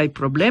aliaj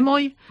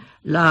problemoj,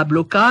 la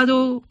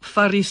blokado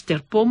faris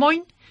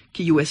terpomojn,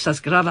 kiu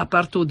estas grava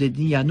parto de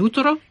nia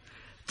nutro,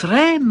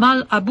 tre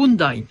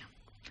malabundajn.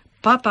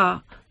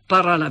 Papa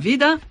para la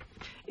vida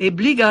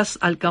ebligas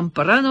al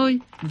kamparanoj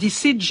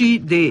disiĝi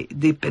de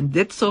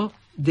dependeco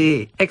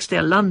de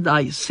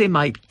eksterlandaj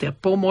semaj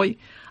terpomoj,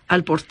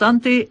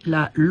 alportante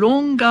la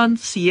longan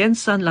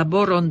sciencan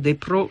laboron de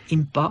Pro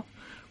Impa,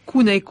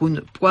 kune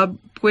kun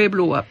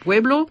Pueblo a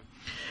Pueblo,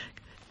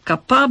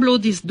 capablo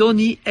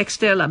disdoni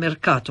ekster la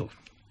merkato.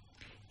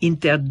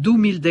 Inter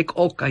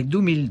 2018 kaj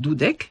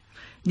 2020,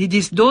 ni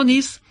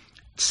disdonis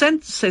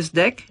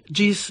 160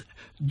 ĝis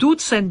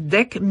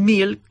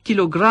 210.000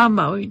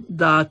 kilogramoj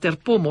da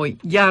terpomoj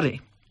jare.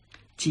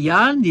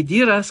 Tial ni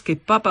diras che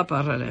Papa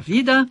para la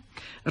vida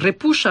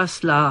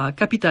repuŝas la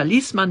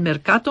kapitalisman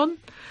merkaton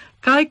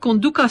kaj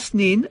kondukas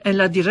nin en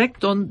la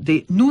direkton de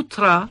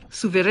nutra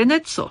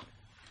suvereneco.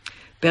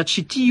 Per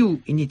ĉi tiu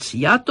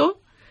iniciato,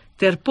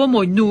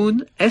 terpomoj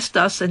nun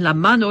estas en la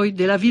manoj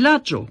de la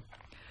vilaĝo,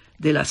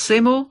 de la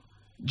semo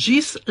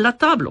ĝis la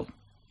tablo.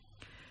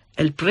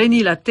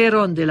 Elpreni la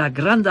teron de la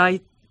grandaj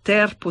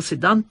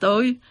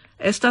terposedantoj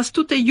estas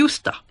tute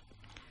justa,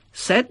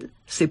 sed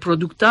se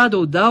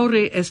produktado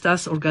daŭre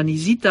estas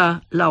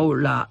organizita laŭ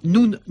la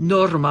nun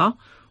norma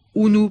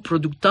unu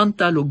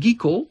produktanta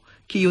logiko,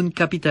 kiun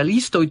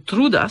kapitalistoj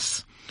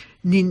trudas,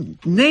 ni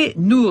ne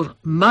nur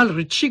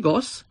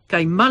malriĉigos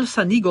kaj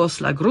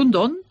malsanigos la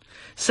grundon,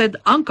 sed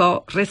ankaŭ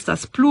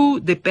restas plu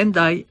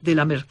dependaj de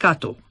la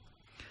merkato.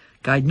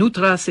 Kaj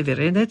nutra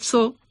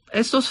severeneco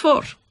estos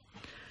for.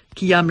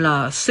 Kiam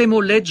la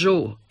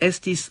semoleĝo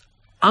estis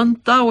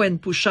antaŭen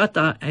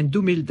puŝata en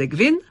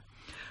 2015,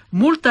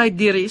 multaj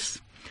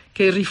diris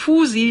che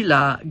rifusi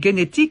la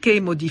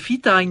genetike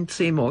modifitajn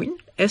semojn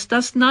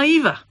estas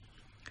naiva.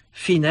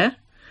 Fine,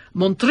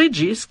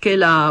 montriĝis che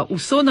la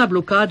usona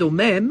blokado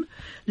mem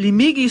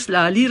limigis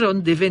la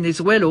aliron de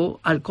Venezuelo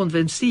al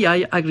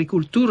konvenciaj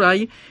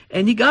agrikulturaj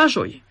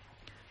enigaĵoj,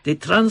 de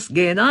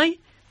transgenaj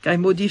kaj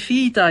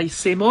modifitaj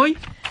semoj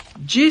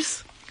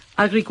ĝis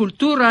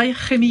agrikulturaj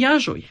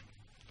ĥemiaĵoj.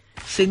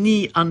 Se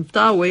ni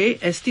antaŭe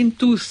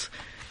estintus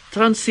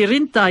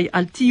transirintaj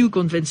al tiu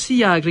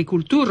konvencia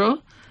agrikulturo,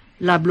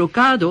 la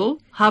blokado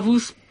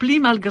havus pli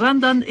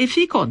malgrandan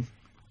efikon.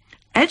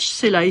 Eĉ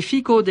se la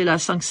efiko de la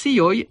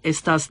sankcioj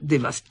estas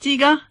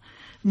devastiga,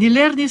 ni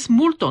lernis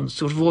multon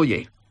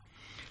survoje.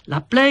 La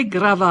plej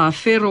grava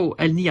afero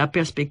el nia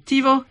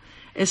perspektivo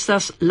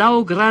estas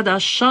laŭgrada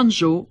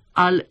ŝanĝo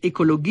al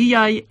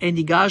ekologiaj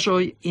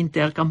enigaĵoj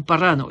inter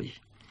kamparanoj.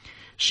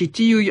 Ĉi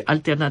tiuj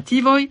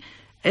alternativoj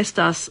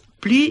estas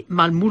pli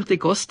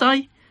malmultekostaj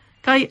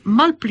kaj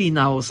malpli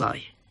naŭzaj,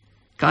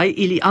 kaj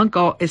ili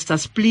ankaŭ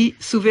estas pli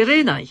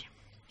suverenaj.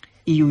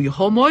 Iuj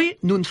homoj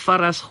nun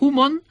faras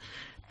humon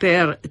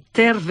per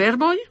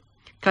tervermoj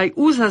kaj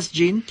uzas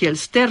ĝin kiel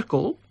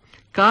sterko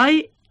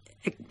kaj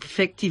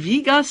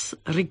efektivigas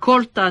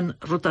rikoltan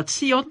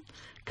rotacion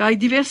kaj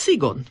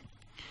diversigon.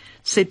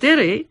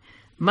 Cetere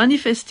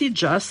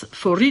manifestiĝas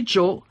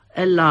foriĝo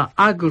el la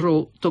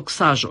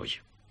agrotoksaĵoj.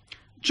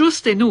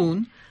 Ĝuste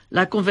nun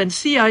la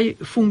konvenciaj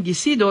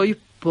fungicidoj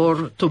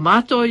por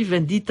tomatoj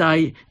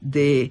venditaj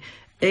de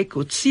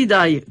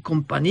ekocidaj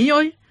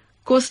kompanioj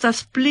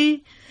kostas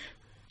pli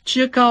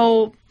ĉirkaŭ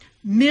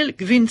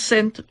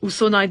 $1,500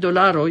 usonaj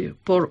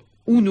por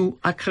unu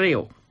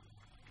akreo.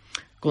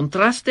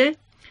 Kontraste,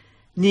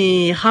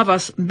 ni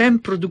havas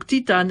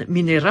memproduktitan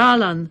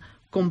mineralan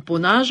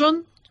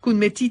komponaĵon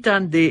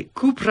kunmetitan de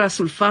kupra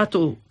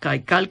sulfato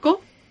kaj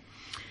kalko.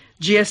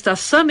 Ĝi estas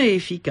same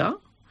efika,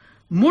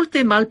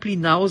 multe malpli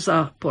naŭza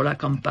por la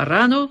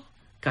kamparano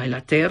kaj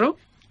la tero,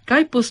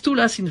 kaj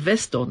postulas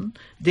investon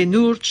de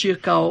nur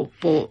ĉirkaŭ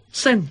po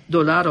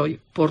 $100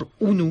 por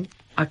unu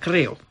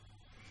akreo.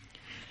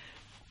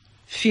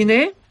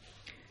 Fine,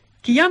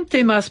 kiam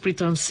temas pri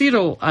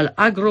transiro al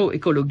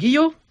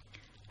agroekologio,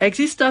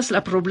 ekzistas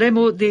la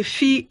problemo de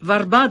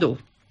fi-varbado.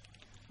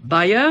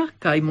 Bayer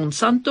kaj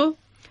Monsanto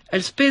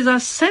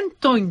elspezas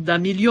centojn da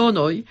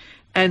milionoj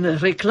en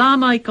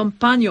reklamaj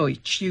kampanjoj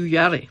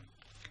ĉiujare.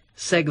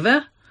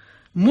 Sekve,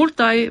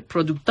 multaj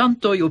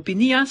produktantoj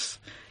opinias,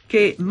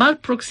 che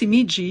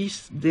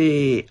malproximiĝis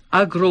de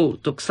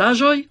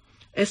agrotoksaĵoj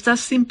estas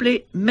simple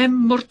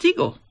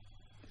memmortigo.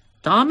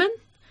 Tamen,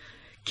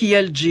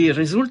 kiel ĝi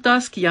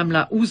rezultas kiam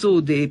la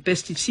uzo de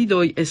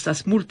pesticidoj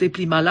estas multe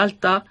pli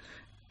malalta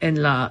en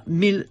la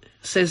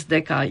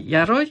 1960-aj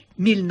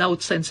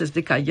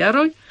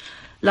jaroj,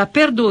 la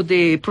perdo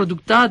de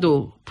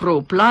produktado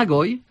pro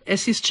plagoj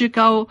estis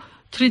ĉirkaŭ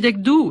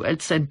 32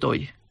 elcentoj,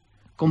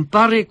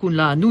 compare kun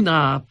la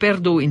nuna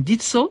perdo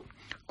indico,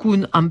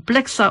 kun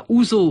ampleksa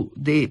uzo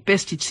de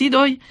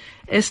pesticidoj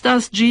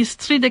estas ĝis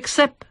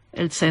 37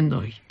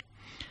 elcentoj.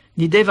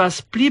 Ni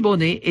devas pli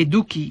bone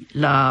eduki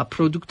la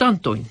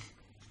produktantojn.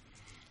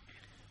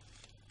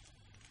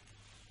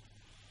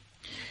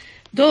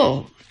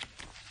 Do,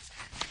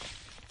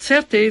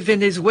 certe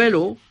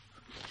Venezuelo,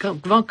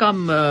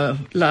 kvankam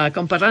la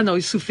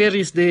kamparanoj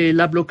suferis de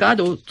la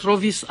blokado,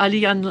 trovis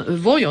alian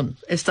vojon.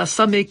 Estas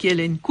same kiel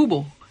en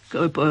Kubo,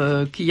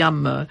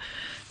 kiam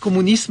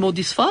komunismo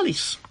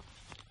disfalis.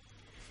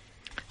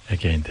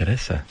 Ege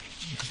interesa.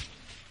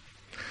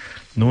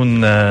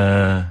 Nun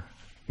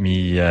mi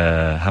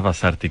havas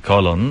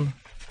artikolon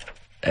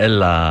el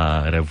la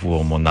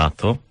revuo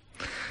Monato,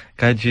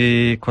 kaj ĝi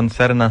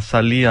koncernas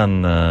alian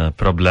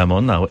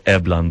problemon aŭ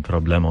eblan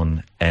problemon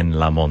en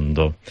la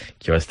mondo,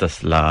 kio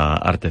estas la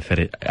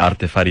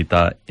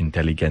artefarita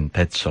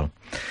inteligenteco.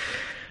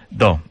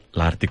 Do,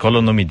 la artikolo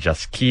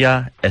nomiĝas Kia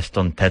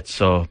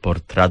estonteco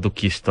por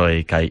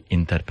tradukistoj kaj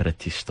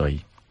interpretistoj.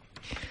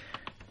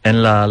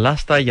 En la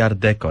lasta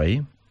jardekoj,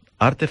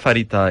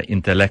 artefarita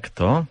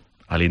intelekto,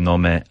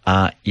 alinome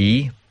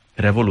AI,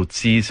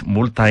 revoluciis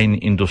multajn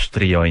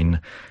industriojn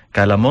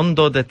Kaj la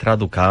mondo de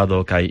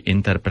tradukado kaj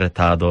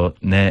interpretado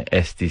ne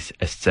estis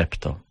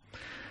escepto.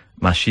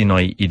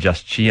 Maŝinoj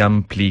iĝas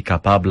ĉiam pli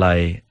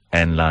kapablaj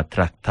en la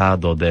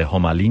traktado de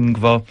homa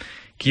lingvo,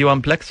 kiu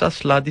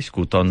ampleksas la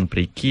diskuton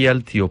pri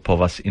kiel tio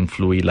povas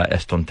influi la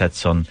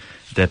estontecon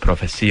de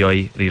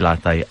profesioj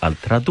rilataj al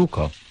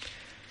traduko.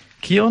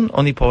 Kion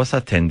oni povas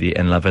atendi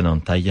en la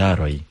venontaj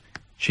jaroj?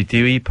 Ĉu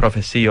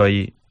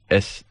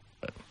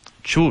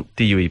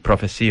tiuj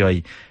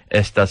profesioj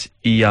estas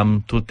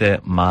iam tute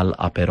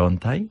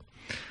malaperontaj?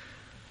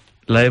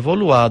 La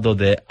evoluado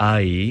de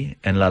AI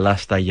en la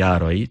lasta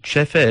jaroj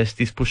ĉefe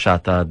estis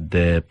puŝata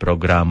de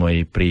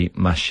programoj pri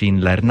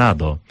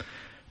maŝinlernado,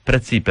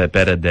 precipe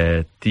pere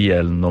de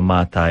tiel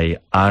nomatai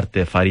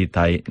arte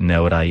faritai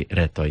neurai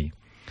retoi.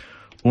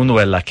 Unu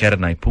el la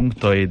kernai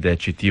punktoi de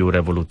citiu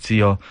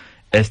revoluzio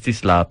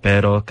estis la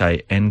apero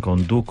kai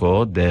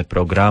enkonduko de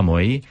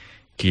programoi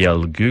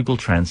kiel Google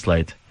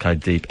Translate kai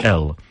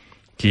DeepL,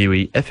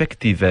 kiui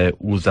effektive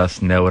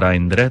uzas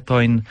neurain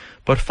retoin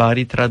por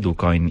fari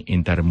tradukoin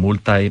inter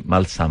multai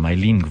malsamai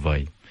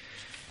lingvoi.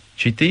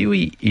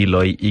 Citiui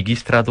iloi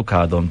igis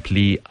tradukadon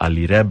pli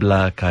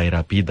alirebla kai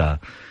rapida,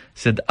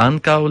 sed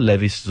ancau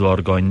levis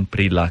zorgoin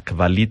pri la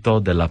kvalito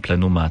de la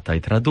plenumatai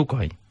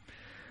tradukoi.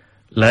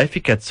 La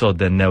efficezo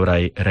de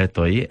neurai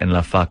retoi en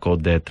la faco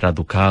de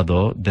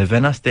tradukado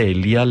devenas de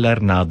lia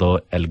lernado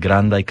el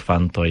grandai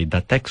quantoi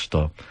da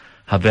texto,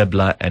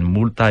 havebla en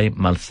multai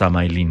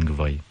malsamai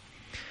lingvoi.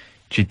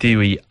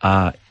 Citiui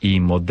AI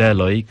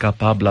modeloi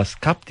capablas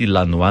capti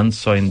la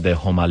nuansoin de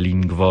homa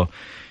lingvo,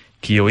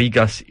 cio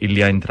igas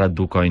iliain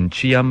traducoin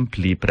ciam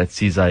pli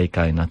precisai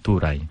cae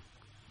naturai.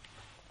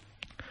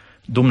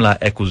 Dum la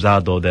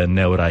ecusado de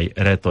neurai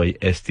retoi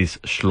estis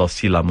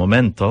ŝlosila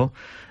momento,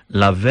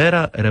 la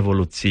vera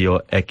revoluzio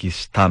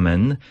ecis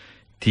tamen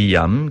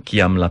tiam,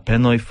 ciam la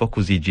penoi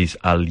focusigis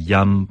al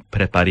jam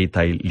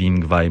preparitai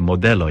lingvai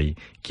modeloi,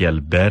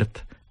 kiel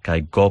BERT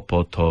cae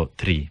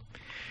Gopoto-3.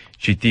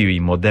 Citiui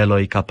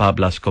modeloi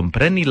capablas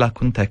compreni la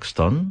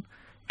contexton,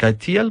 cae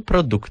tiel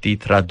produkti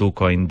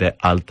traducoin de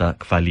alta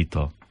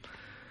qualito.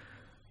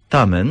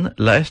 Tamen,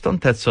 la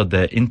estontezo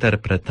de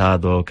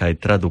interpretado cae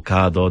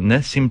traducado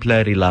ne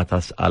simple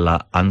rilatas alla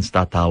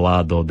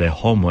anstatauado de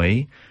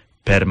homoi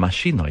per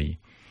machinoi.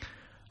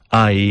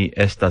 AI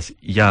estas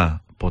ja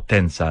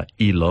potenza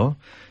ilo,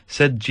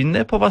 sed gi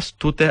ne povas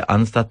tute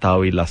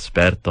anstataui la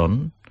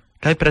sperton,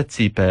 cae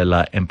precipe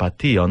la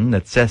empation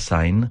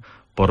necesain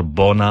por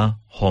bona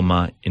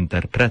homa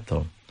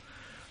interpreto.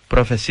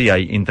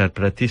 Profesiai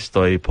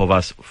interpretistoi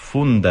povas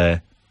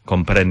funde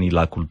compreni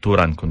la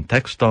culturan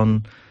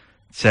contexton,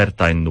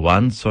 certain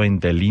nuansoin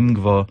de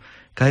lingvo,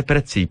 cae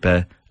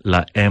precipe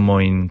la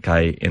emoin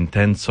cae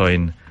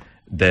intensoin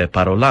de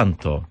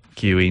parolanto,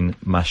 kiuin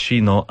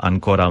machino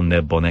ancora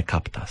ne bone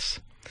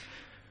captas.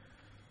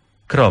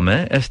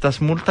 Crome, estas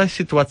multae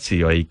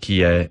situazioi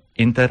kie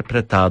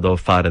interpretado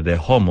fare de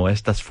homo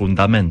estas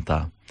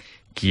fundamenta,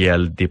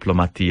 kiel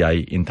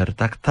diplomatiai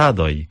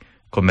intertaktadoi,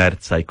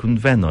 comerciai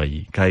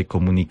convenoi, cae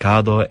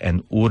comunicado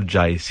en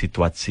urgiai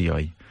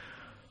situazioi.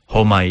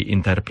 Homai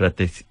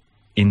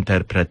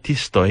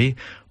interpretistoi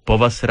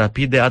povas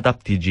rapide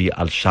adaptigi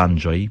al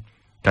ŝanĝoj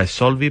kaj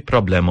solvi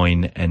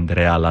problemoin en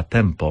reala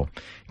tempo,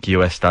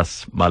 kiu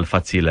estas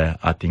malfacile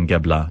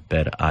atingebla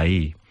per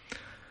AI.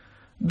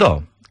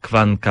 Do,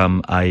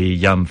 kvankam AI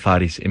jam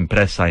faris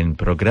impresajn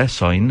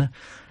progresojn,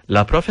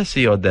 la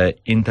profesio de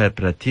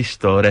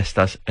interpretisto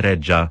restas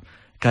reĝa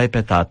kaj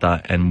petata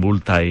en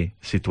multaj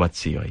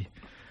situacioj.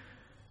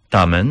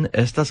 Tamen,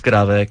 estas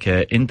grave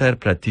che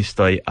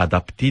interpretistoi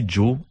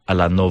adaptigiu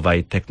alla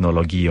novae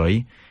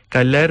technologioi,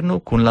 cae lernu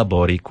cun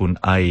labori cun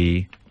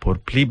AI por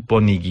pli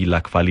bonigi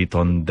la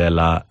qualiton de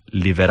la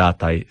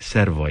liveratai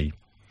servoi.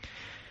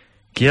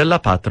 Kiel la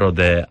patro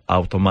de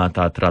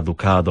automata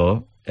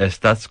traducado,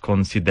 estas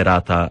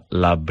considerata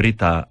la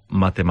brita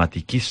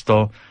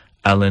matematicisto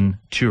Alan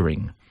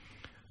Turing.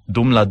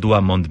 Dum la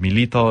dua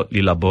mondmilito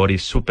li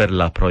laboris super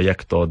la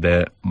proiecto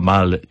de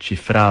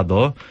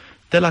malcifrado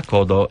de la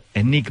codo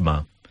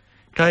Enigma,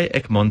 cae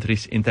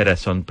ecmontris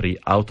intereson pri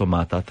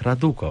automata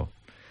traduco.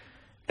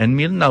 En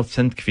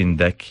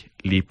 1950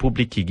 li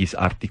publicigis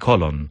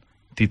articolon,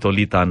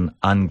 titolitan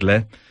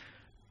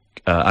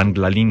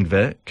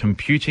anglalingve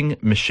Computing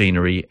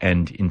Machinery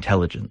and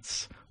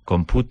Intelligence,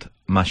 comput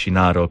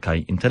machinaro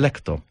cae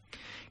intellecto,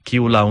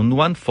 kiu la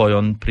unuan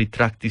foion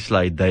pritraktis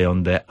la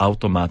ideon de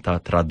automata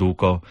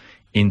traduco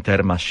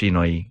inter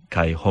machinoi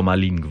cae homa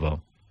lingvo.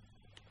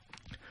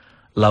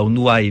 La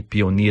unuae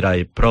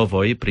pionirai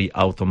provoi pri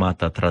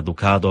automata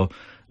traducado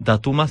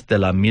datumas de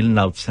la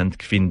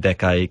 1950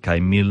 cae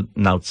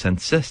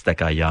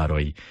 1960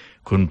 jaroi,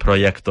 cun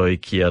proiectoi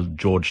kiel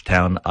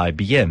Georgetown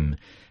IBM,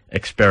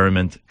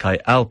 Experiment cae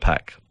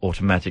ALPAC,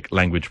 Automatic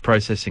Language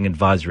Processing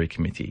Advisory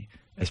Committee,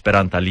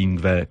 Esperanta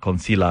Lingve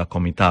Consila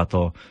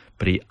Comitato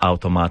pri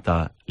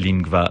automata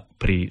lingva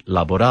pri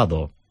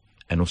laborado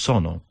en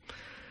Usono.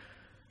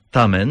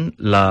 Tamen,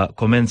 la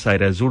comenzae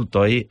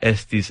resultoi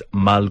estis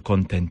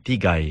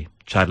malcontentigai,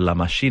 char la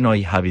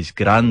machinoi havis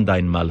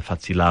grandain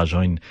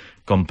malfacilajoin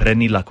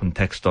compreni la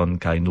contexton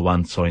cae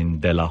nuanzoin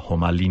de la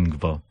homa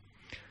lingvo.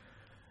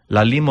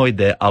 La limoi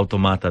de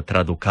automata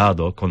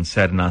traducado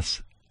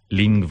concernas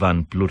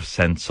lingvan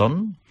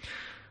plursenson,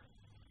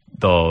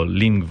 do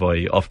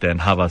lingvoi ofte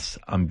enhavas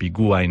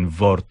ambiguain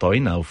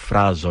vortoin au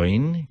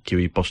frasoin,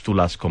 kiui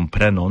postulas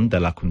comprenon de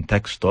la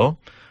contexto,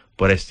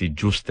 por esti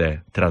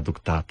giuste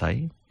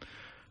traductatai,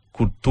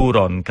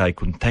 culturon cae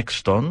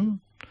contexton,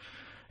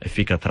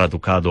 effica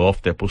traducado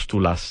ofte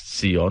postulas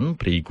scion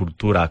pri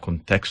cultura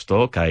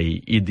contexto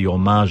cae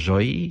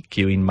idiomajoi,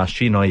 kiuin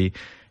machinoi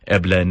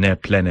eble ne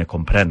plene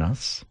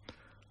comprenas,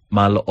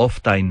 mal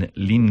oftain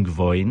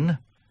lingvoin,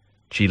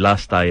 ci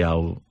lastai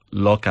au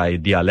locae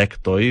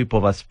dialectoi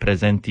povas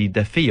presenti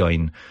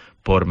defioin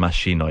por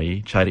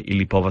machinoi, char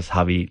ili povas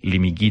havi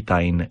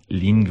limigitain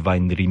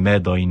lingvain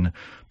rimedoin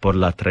por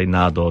la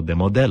trainado de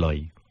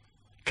modeloi.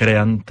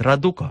 Crean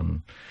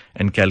traducon.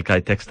 En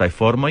quelcae textae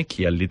formoi,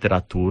 kiel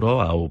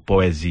literaturo au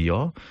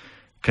poesio,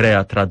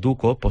 crea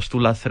traduco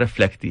postulas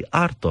reflecti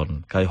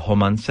arton cae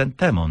homan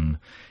sentemon,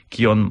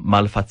 kion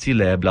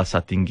malfacile eblas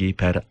atingi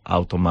per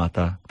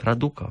automata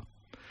traduco.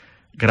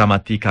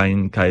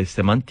 Grammaticain cae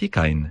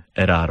semanticain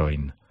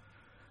eraroin.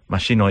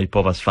 Machinoi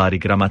povas fari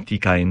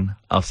grammaticain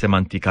au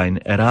semanticain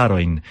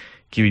eraroin,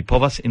 kiui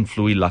povas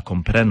influi la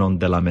comprenon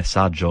de la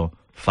messaggio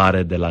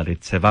fare de la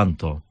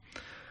ricevanto.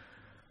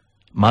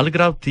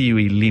 Malgrau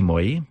tiui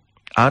limoi,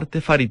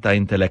 arte farita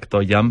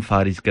intellecto jam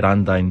faris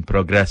grandain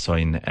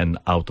progressoin en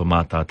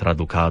automata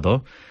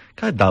traducado,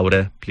 cae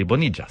daure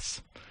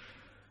plibonigas.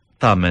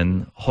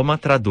 Tamen, homa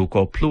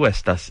traduco plu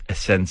estas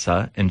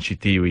essenza en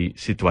citiui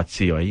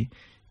situazioi,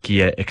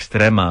 kie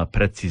extrema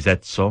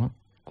precisetso,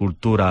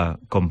 cultura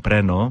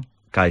compreno,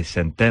 cae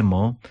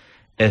sentemo,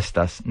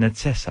 estas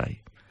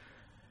necessai.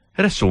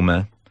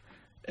 Resume,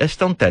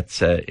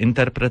 estontece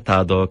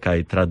interpretado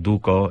cae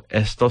traduco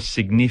estos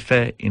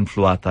signife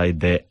influatai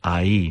de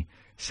AI,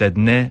 sed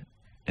ne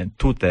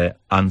tute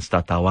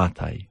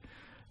anstatauatai.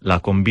 La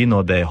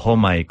combino de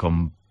homai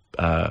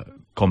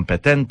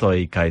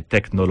competentoi cae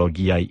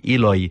technologiai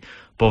iloi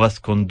povas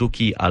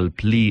conduci al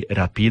pli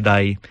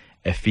rapidai,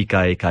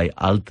 efficae cae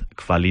alt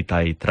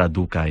qualitai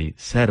traducai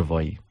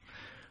servoi.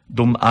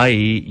 Dum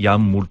AI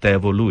jam multe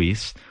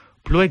evoluis,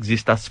 plu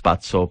existas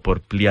spazio por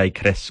pliai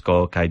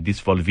cresco cae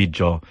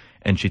disvolvigio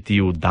en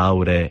citiu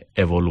daure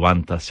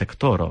evoluanta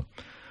sectoro.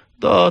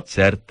 Do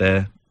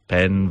certe,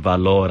 pen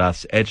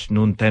valoras ec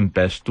nun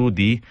tempe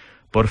studi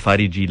por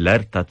farigi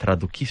lerta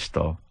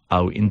traducisto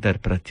au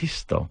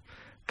interpretisto,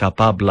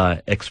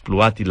 capabla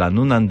exploati la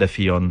nunan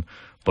defion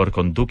por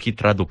conduci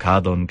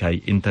traducadon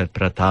cae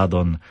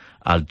interpretadon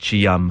al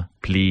ciam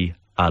pli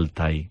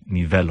altai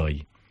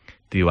niveloi.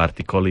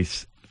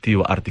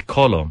 Tiu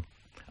articolo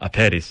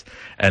aperis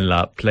en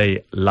la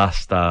plei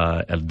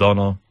lasta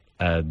eldono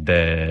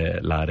de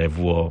la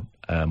revuo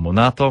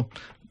Monato,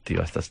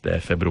 tio estas de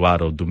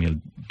februaro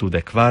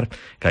 2024,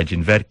 cae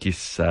gin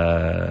verkis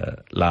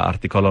la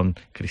articolon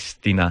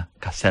Cristina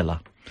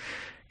Casella.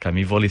 Ca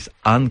mi volis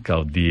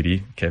ancau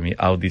diri, che mi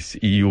audis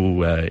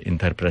iu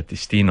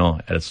interpretistino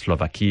el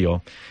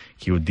Slovakio,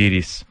 kiu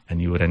diris en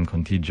iu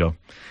rencontigio,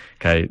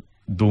 cae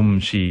dum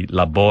si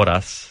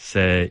laboras,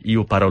 se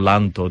iu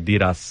parolanto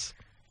diras,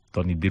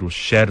 doni dirus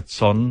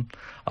scherzon,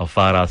 au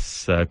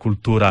faras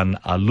culturan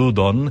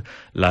alludon,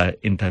 la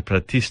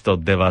interpretisto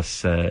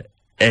devas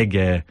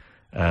ege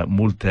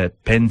multe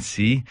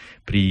pensi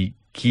pri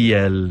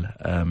kiel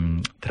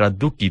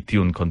traduci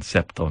tiun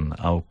concepton,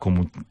 au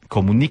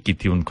comunici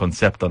tiun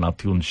concepton, au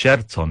tiun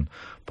scherzon,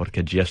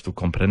 porque gi estu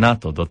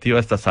comprenato. Do tio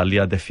estas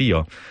alia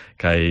defio,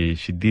 cae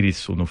si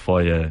diris unu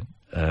foie,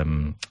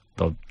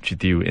 do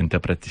citiu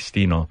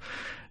interpretistino,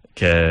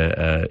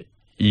 che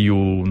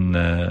iu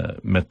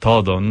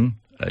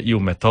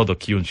metodo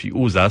kiun si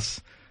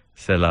usas,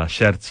 se la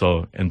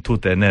scherzo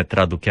entute ne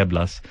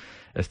traduceblas,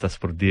 estas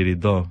por diri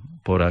do,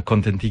 por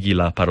contentigi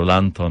la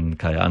parolanton,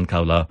 cae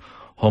ancau la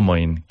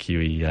homoin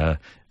kiui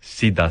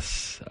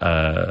sidas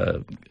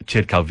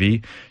circa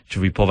vi,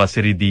 ciu vi povas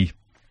ridi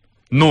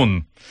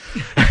nun,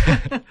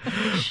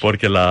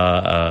 porque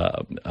la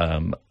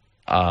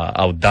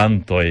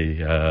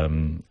audantoi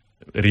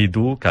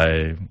ridu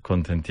cae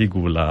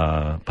contentigu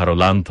la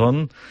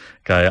parolanton,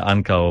 cae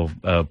ancao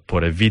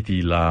por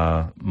eviti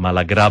la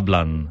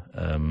malagrablan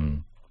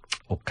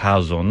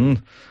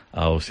occasion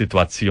au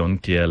situacion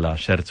kie la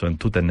scherzo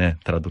entute ne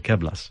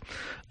traduceblas.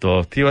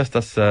 Do tio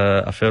estas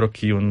afero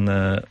kiun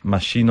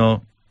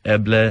machino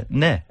eble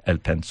ne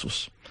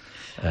elpensus.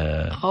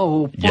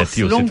 Post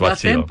longa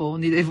tempo,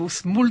 ni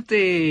devus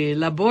multe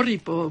labori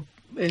po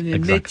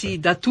meti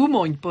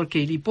datumoin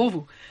porque li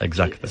povu.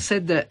 Exacte.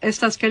 Sed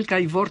estas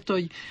kelkaj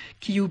vortoj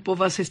kiu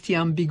povas esti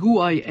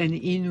ambiguaj en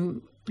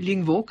inu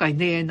lingvo kaj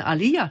ne en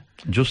alia.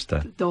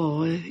 Giuste.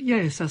 Do,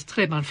 estas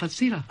tre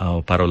malfacila.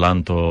 Au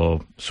parolanto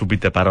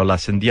subite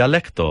parolas en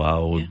dialecto,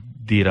 au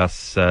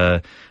diras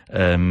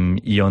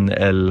ion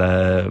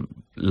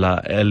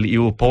el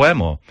iu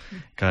poemo,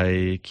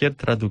 kaj kiel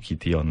traduki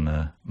tion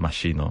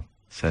machino,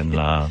 sen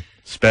la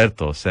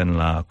sperto, sen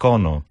la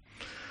kono.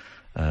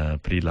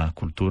 pri la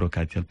kulturo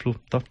kaj tiel plu.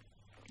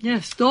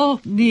 Yes, do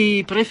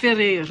ni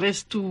prefere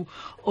restu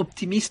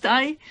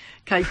optimistai,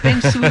 kai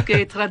pensu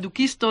che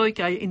tradukistoi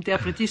kai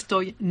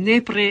interpretistoi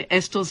nepre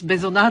estos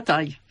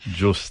bezonatai.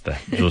 Giuste.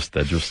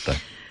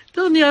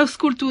 Do ni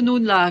auscultu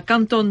nun la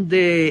canton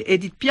de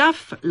Edith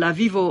Piaf, La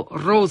vivo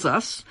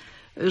rosas.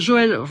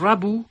 Joelle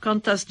Rabu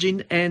cantas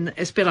gin en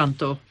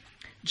Esperanto.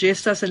 Ĝi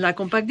estas en la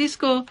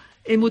kompaktdisko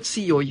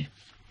Emocioj.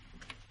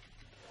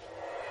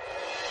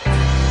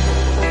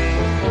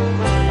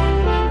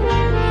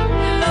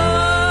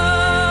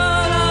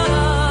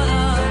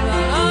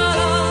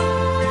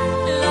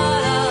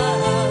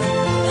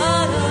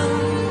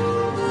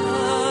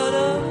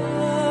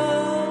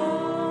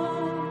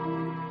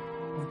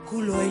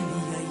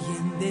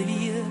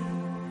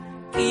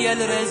 Kiel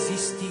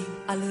resisti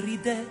al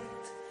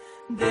ridet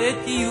de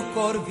tiu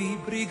cor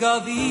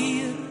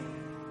vibrigavir,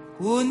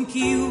 kun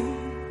kiu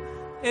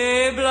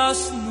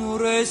eblas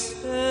nur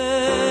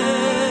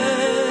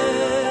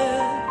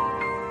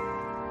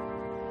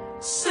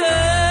se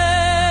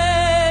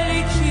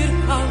li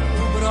circa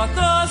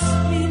bratas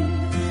min,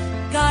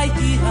 kaj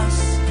diras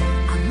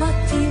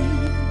amatin,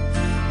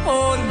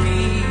 por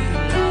mi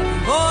la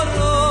vivo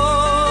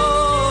rosas.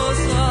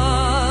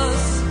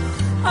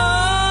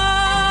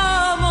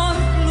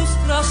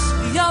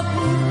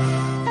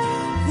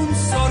 Kun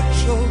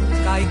sorĉo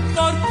kaj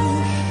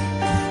kortuŝ,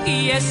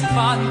 kies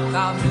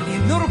kvankam li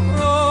nur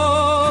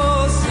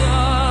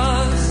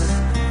prozas.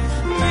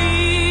 Mi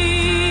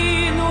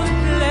nun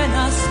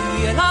plenas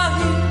je la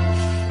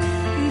riĉ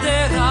de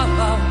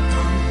rava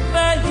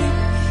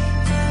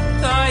feliĉ,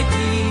 kaj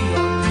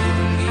tion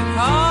li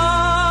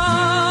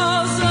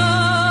kaŭzas.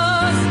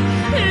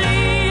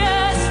 Li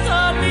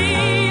estas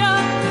mia,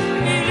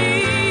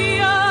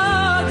 milia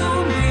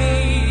dum mi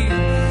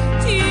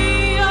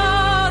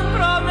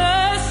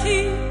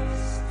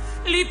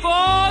li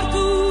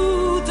portu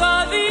da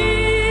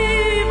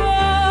vivo,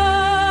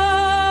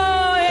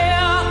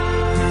 ea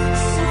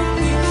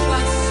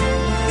sufiĉas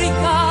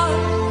rigar,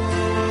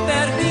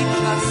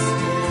 perdiĝas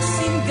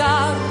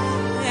singar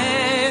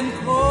en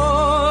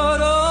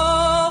koro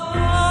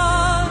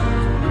par.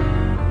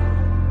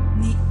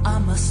 Ni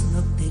amas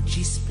nokte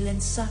ĝis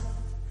plensa,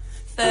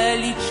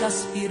 feliĉas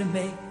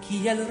firme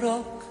kiel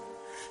rok,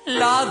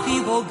 la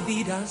vivo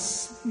gvidas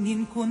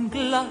nin kun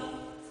glad,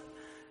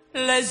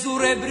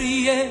 lesure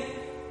brie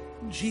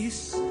gis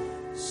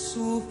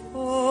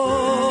sufor.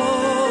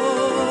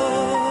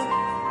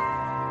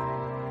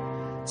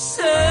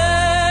 Se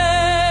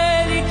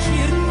li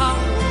circa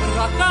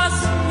brakas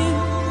min,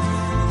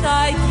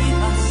 kaj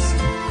diras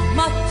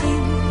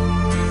matin,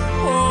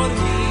 por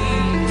mi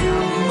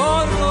vivo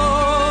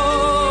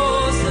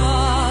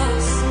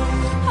rosas.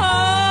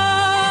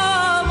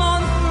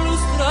 Amon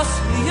flustras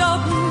lia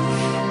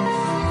buŝ,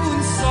 kun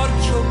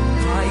sorĉo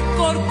kaj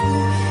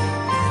kortuŝ,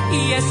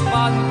 ies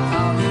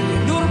kvankam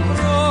nur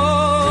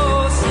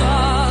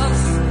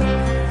prozas.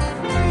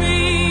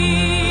 Mi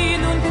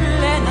nun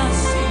plenas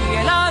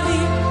je la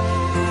riĉ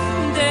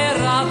de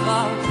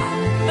rava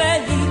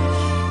feliĉ,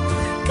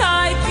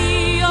 kaj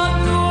tion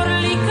nur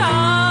li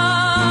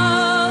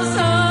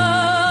kaŭzas.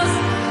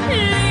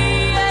 Li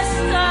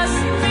estas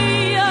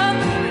mia,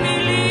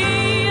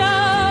 milia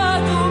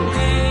dum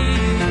mi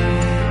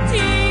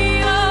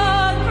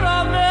tion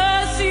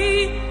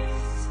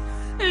promesis,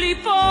 li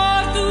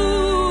portu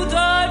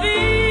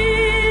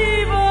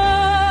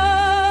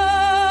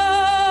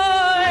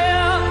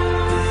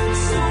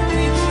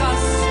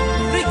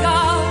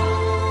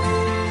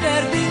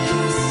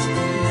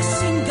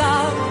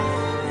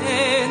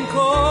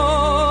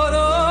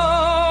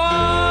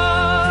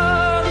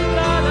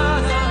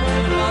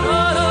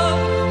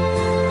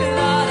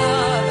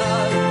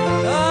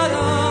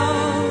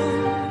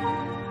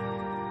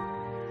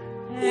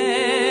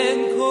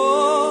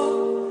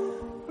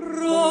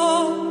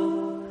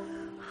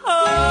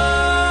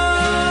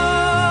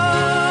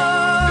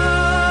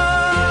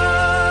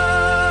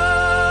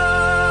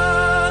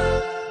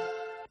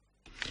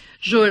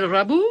Joelle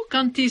Rabu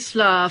cantis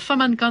la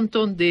faman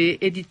canton de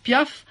Edith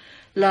Piaf,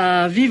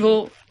 La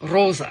vivo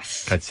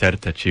rosas. Kaj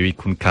certe ĉiuj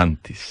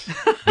kunkantis,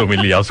 dum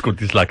ili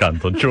aŭskultis la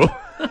kanton, ĉu?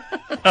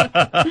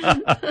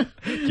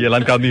 Kiel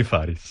ankaŭ mi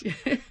faris.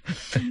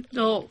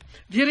 No,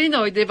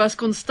 virinoj devas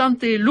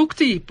konstante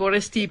lukti por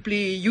esti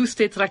pli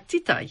juste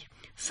traktitaj,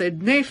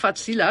 sed ne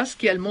facilas,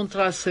 kiel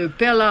montras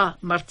Perla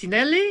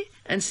Martinelli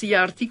en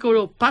sia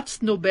artikolo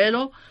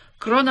Pac-nobelo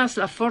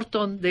kronas la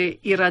forton de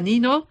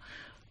iranino,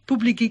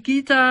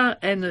 publicigita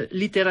en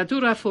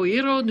Literatura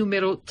Foiro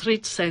numero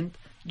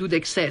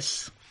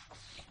 326.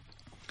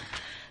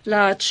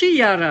 La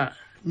ĉiara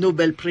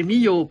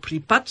Nobelpremio pri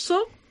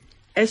paco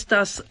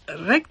estas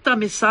rekta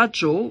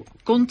mesaĝo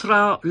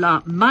kontraŭ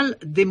la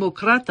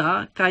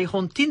maldemokrata kaj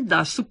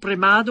hontinda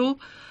supremado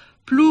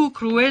plu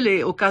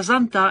cruele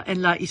okazanta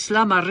en la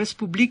Islama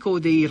Respubliko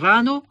de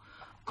Irano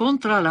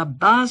kontraŭ la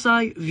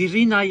bazaj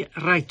virinaj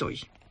rajtoj.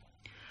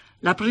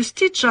 La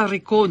prestigia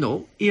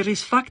rekono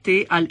iris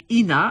fakte al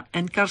ina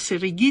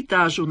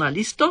encarcerigita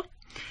ĵurnalisto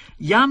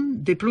jam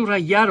de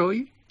pluraj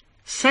jaroj,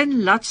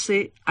 sen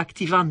lace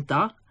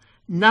activanta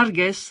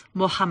Narges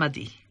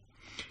Mohammadi,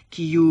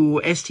 kiu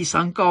estis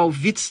ankaŭ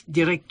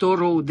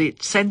vicdirektoro de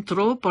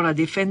Centro por la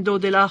defendo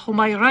de la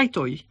homaj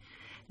rajtoj,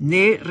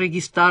 ne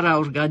registara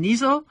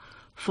organizo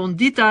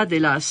fondita de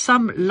la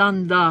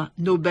samlanda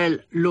Nobel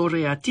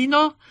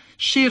laureatino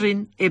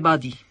Shirin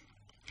Ebadi.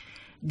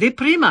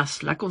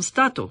 Deprimas la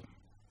constato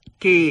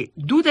che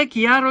 20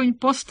 jarojn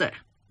poste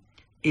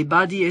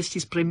Ebadi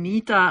estis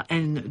premita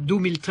en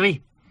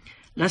 2003.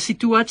 La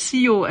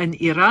situacio en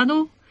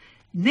Irano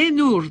ne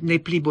nur ne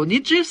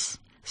pliboniĝis,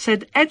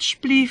 sed eĉ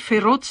pli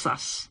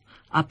ferocas,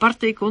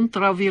 aparte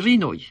kontraŭ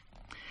virinoj.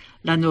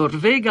 La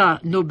norvega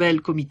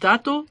Nobel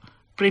Komitato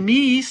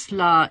premiis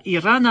la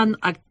iranan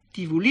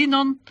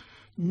aktivulinon,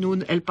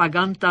 nun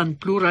elpagantan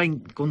plurajn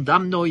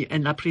kondamnoj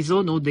en la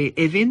prizono de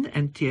Evin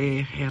en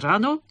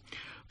Teherano,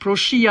 pro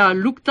ŝia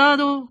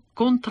luktado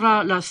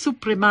kontraŭ la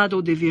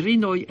supremado de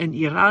virinoj en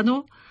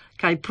Irano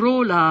kaj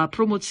pro la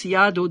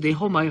promociado de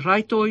homaj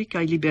rajtoj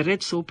kaj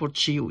libereco por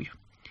ĉiuj.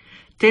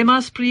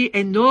 Temas pri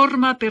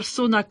enorma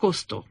persona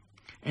costo.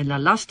 En la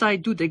lastaj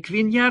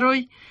 25 jaroj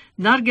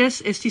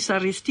Narges estis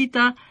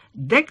arestita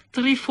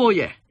 13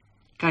 foje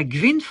kaj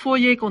 5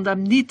 foje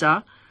kondamnita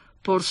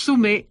por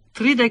sume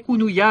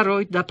 31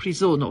 jaroj da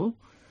prizono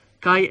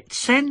kaj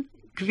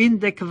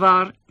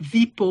 154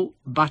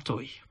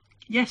 vipo-batoj.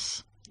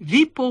 Yes,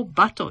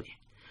 vipo-batoj.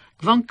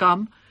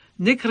 Kvankam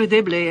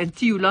nekredeble en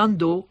tiu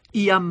lando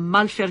iam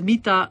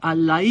malfermita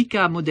al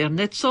laika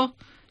moderneco,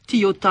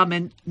 tio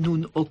tamen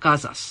nun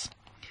okazas.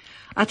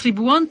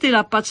 Attribuante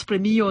la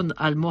pacpremion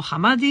al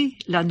Mohammadi,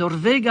 la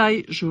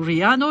norvegaj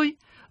ĵurianoj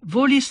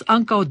volis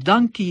ankaŭ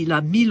danki la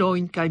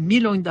milojn kaj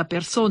milojn da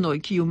personoj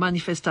kiu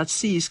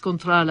manifestaciis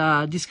kontraŭ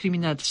la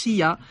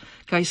diskriminacia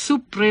kaj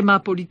suprema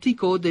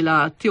politiko de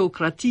la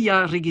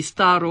teokratia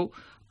registaro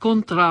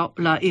kontraŭ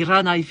la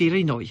iranaj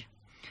virinoj.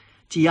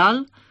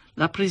 Tial,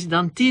 la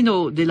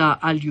presidentino de la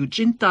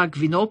aljuĝinta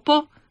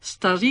Gvinopo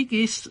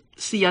starigis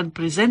sian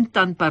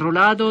prezentan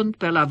paroladon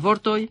per la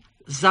vortoj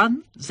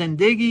Zan,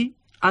 Zendegi,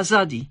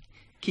 Azadi,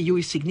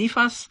 kiuj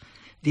signifas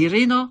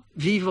virino,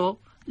 vivo,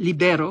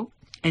 libero,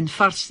 en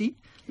farsi,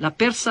 la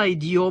persa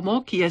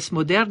idiomo, kies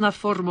moderna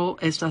formo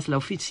estas la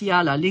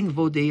oficiala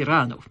lingvo de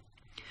Irano.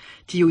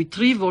 Tiuj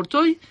 3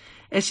 vortoj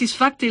estis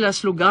fakte la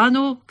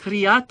slogano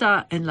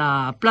kriata en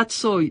la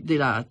placoj de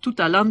la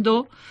tuta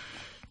lando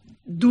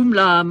dum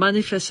la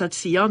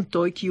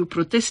manifestaciantoj kiu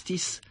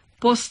protestis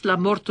post la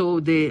morto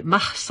de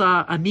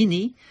Mahsa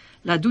Amini,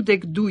 la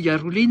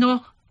 22-jarulino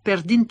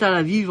perdinta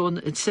la vivon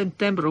en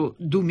septembro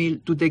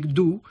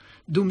 2022,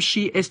 dum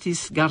ŝi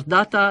estis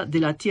gardata de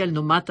la tiel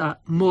nomata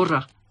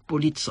mora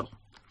polico.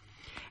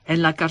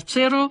 En la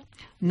carcero,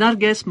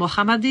 Narges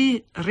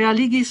Mohammadi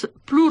realigis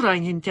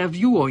plurajn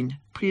intervjuojn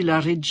pri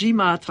la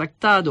reĝima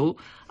traktado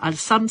al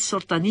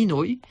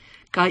samsortaninoj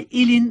kaj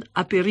ilin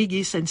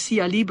aperigis en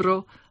sia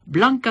libro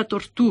Blanka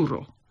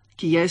torturo,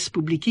 kies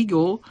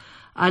publikigo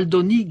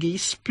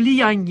aldonigis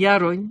pliajn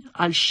jarojn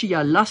al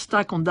ŝia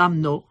lasta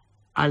kondamno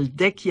al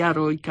 10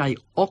 jaroj kaj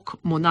 8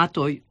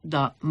 monatoj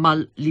da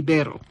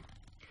mallibero.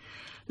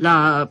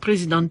 La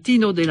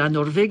presidentino de la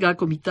norvega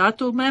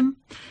komitato mem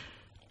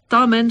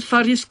tamen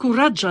faris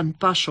kuraĝan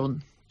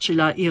paŝon ĉe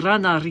la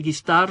irana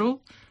registaro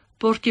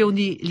por ke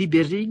oni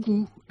liberigu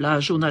la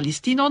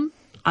ĵurnalistinon,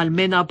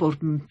 almena por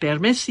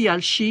permesi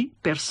al ŝi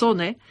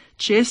persone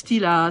ĉeesti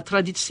la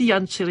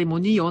tradician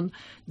ceremonion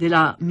de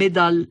la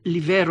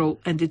medallivero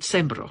en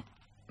decembro.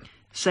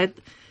 Sed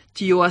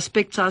tio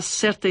aspektas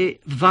certe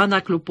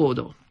vana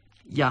klopodo.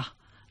 Ja,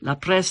 la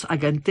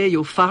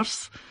presagentejo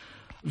Fars,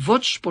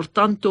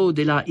 voĉportanto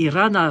de la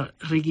irana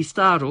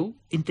registaro,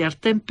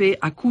 intertempe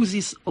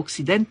akuzis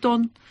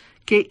Okcidenton,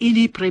 ke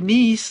ili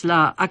premiis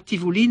la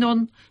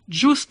aktivulinon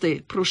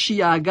ĝuste pro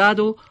ŝia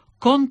agado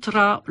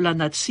kontraŭ la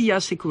nacia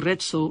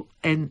sekureco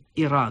en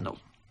Irano.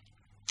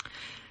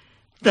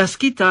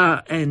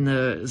 Naskita en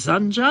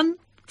Zanjan,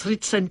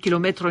 300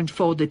 kilometrojn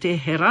for de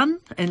Teheran,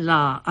 en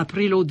la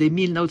aprilo de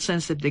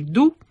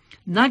 1972,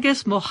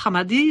 Narges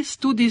Mohammadi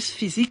studis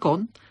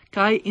fizikon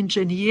kaj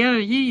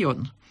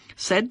inĝenierion,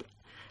 sed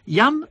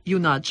jam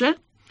junaĝe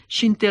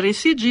ŝi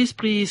interesiĝis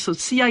pri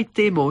sociaj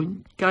temoj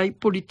kaj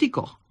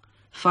politiko.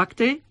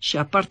 Fakte, ŝi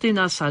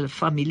apartenas al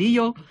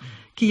familio,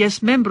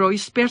 kies membroj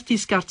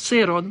spertis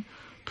karceron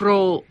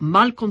pro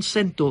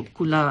malkonsento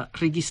kun la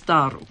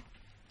registaro.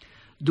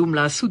 Dum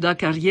la studa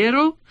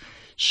kariero,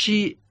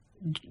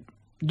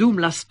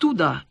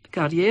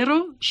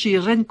 ŝi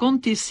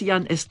renkontis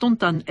sian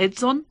estontan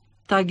edzon,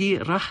 Tagi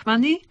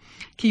Rahmani,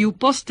 kiu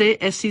poste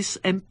estis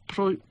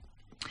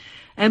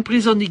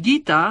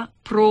emprizonigita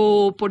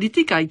pro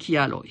politikaj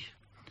kialoj.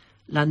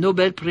 La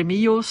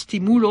Nobel-premio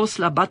stimulos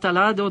la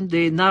bataladon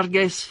de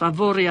Narges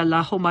favore al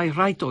la homaj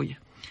rajtoj,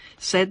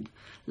 sed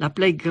la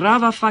plej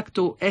grava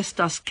fakto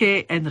estas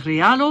ke en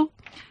realo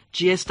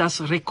ĝi estas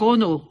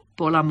rekono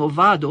por la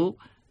movado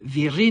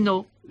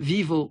virino,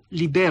 vivo,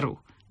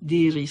 libero,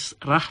 diris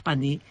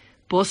Rahmani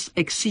post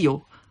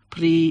eksio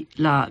pri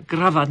la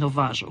grava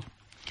novaĵo.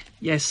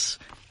 Yes,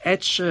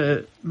 ec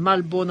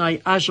malbonai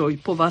aĵoj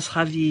povas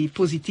havi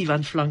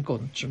pozitivan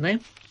flankon, ĉu ne?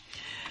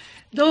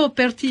 Do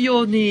per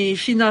tio ni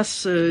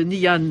finas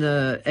nian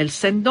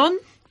elsendon.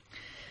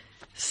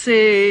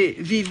 Se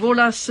vi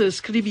volas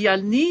skribi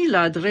al ni,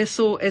 la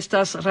adreso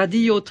estas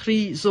Radio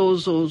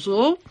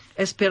 3ZOZO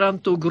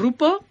Esperanto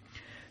grupo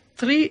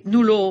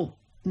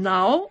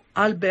 309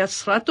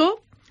 Albertstrato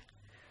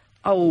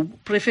aŭ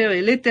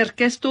prefere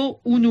leterkesto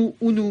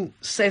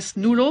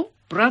 1160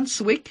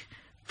 Brunswick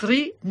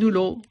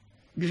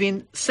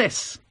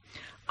 3096.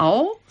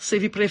 Aŭ se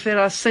vi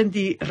preferas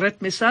sendi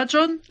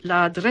retmesaĝon,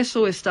 la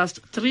adreso estas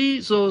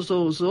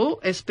 3ZOZO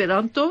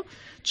Esperanto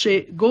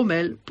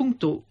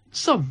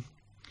 @gmail.com.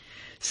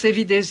 Se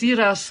vi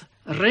desiras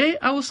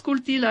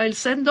reaŭskulti la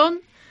elsendon,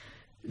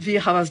 vi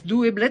havas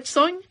du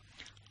eblecojn,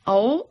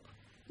 aŭ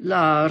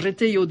la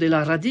retejo de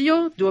la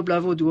radio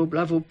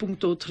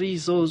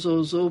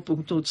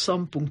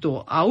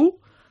www.3zozozo.com.au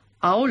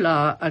aŭ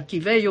la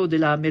arkivejo de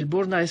la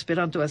Melburna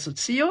Esperanto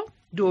Asocio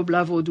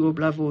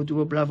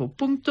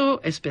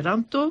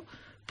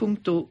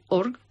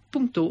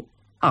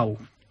www.esperanto.org.au.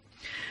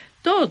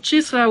 Do,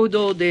 ĝis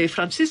reaŭdo de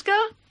Franciska.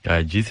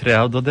 Kaj ĝis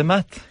reaŭdo de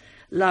Matt.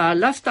 La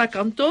lasta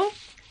canto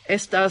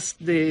estas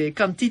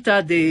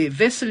cantita de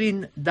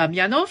Veselin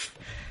Damjanov.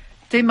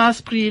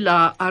 Temas pri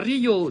la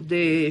Ario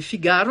de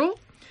Figaro,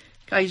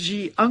 kaj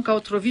ĝi ankaŭ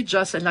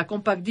troviĝas en la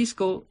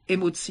kompaktdisko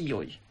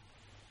Emocioj.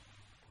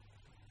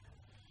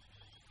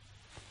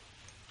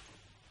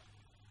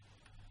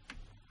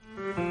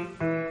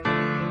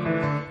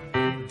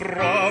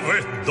 Brave,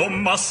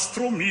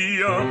 domastro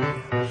mia,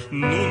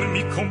 nun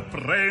mi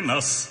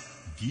komprenas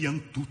vian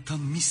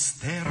tutan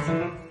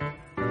misteron,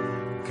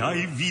 kaj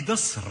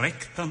vidas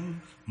rektan,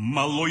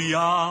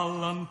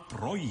 mallojalan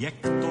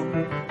projekton.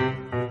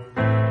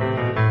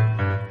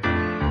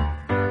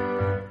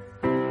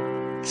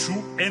 Ĉu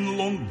en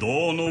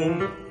Londono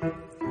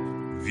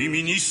vi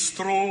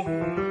ministro,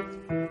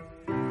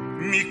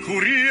 mi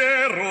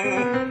kuriero,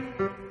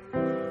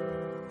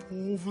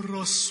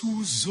 povra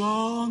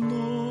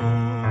Suzano?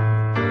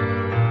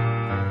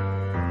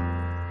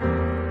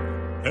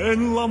 En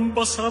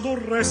l'ambasado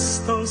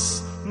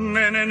restas,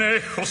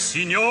 ne, ho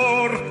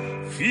signor,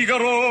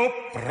 Figaro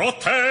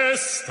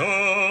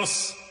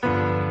protestas.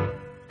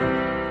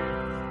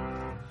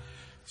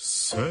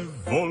 Se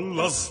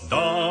volas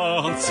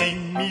danci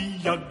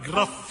mia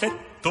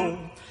grafetto,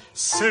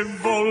 se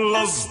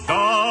volas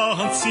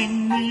danci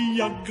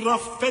mia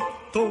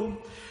grafetto,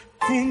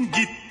 cum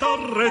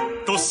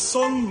gitarretto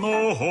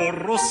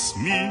sonoros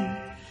mi,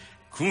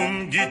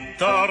 cum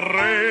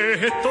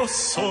gitarretto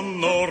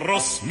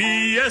sonoros mi,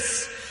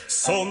 yes,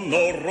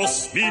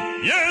 sonoros mi,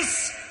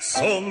 yes,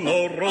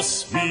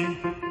 sonoros mi.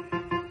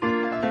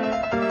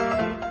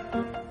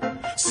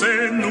 Se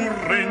nur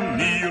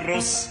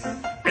reniros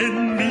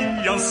en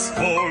mian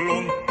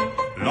skolon,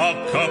 la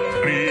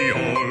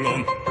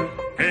capriolon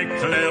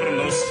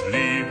eklernos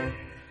li.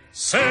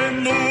 Se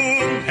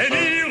nun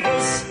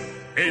eniros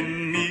en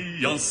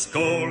mian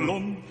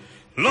skolon,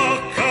 la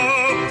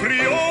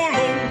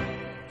capriolon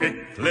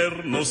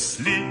eklernos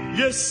li,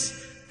 yes,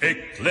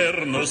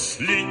 eklernos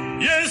li,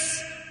 yes,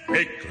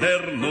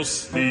 eklernos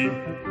li.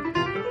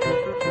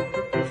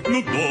 Nu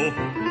do,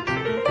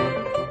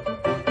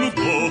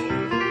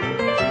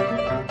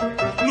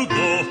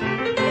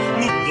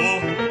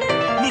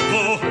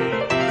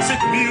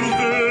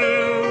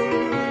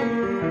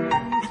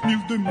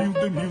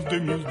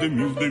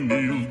 sed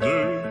milde.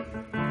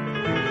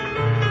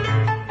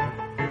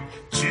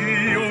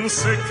 Cion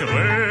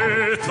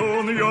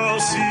secreton ja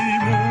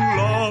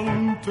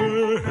simulante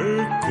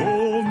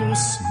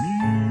conos mi.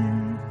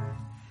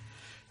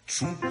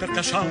 Ciù per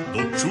casciado,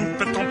 ciù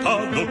per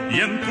trompado,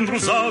 jen cum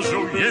brusaggio,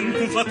 jen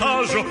cum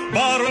flataggio,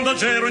 baron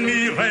d'agero in mi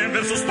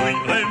renverso stui.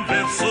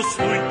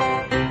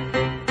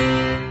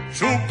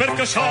 Ciù per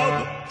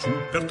casciado, ciù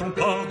per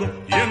trompado,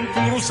 jen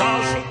cum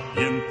brusaggio,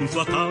 jen cum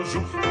flataggio,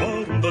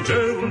 baron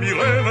d'agero in mi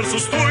renverso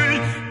stui,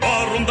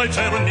 baron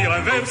d'agero in mi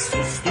renverso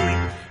stui,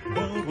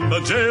 baron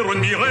d'agero in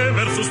mi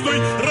renverso stui,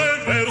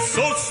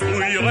 reverso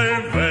stui.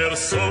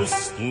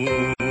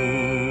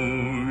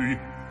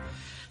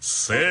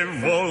 Se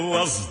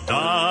volas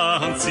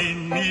danci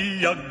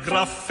mia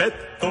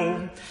grafetto,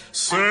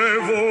 se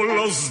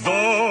volas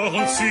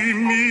danci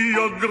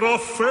mia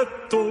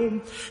grafetto,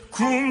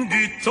 cum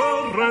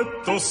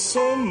gitarretto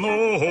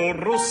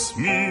sonoros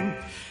mi,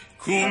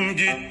 cum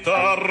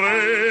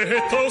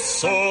gitarretto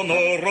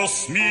sonoros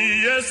mi,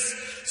 yes,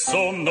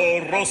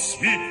 sonoros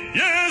mi,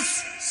 yes,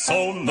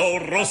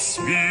 sonoros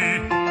mi.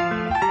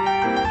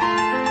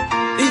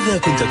 إذا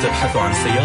كنت تبحث عن سيارة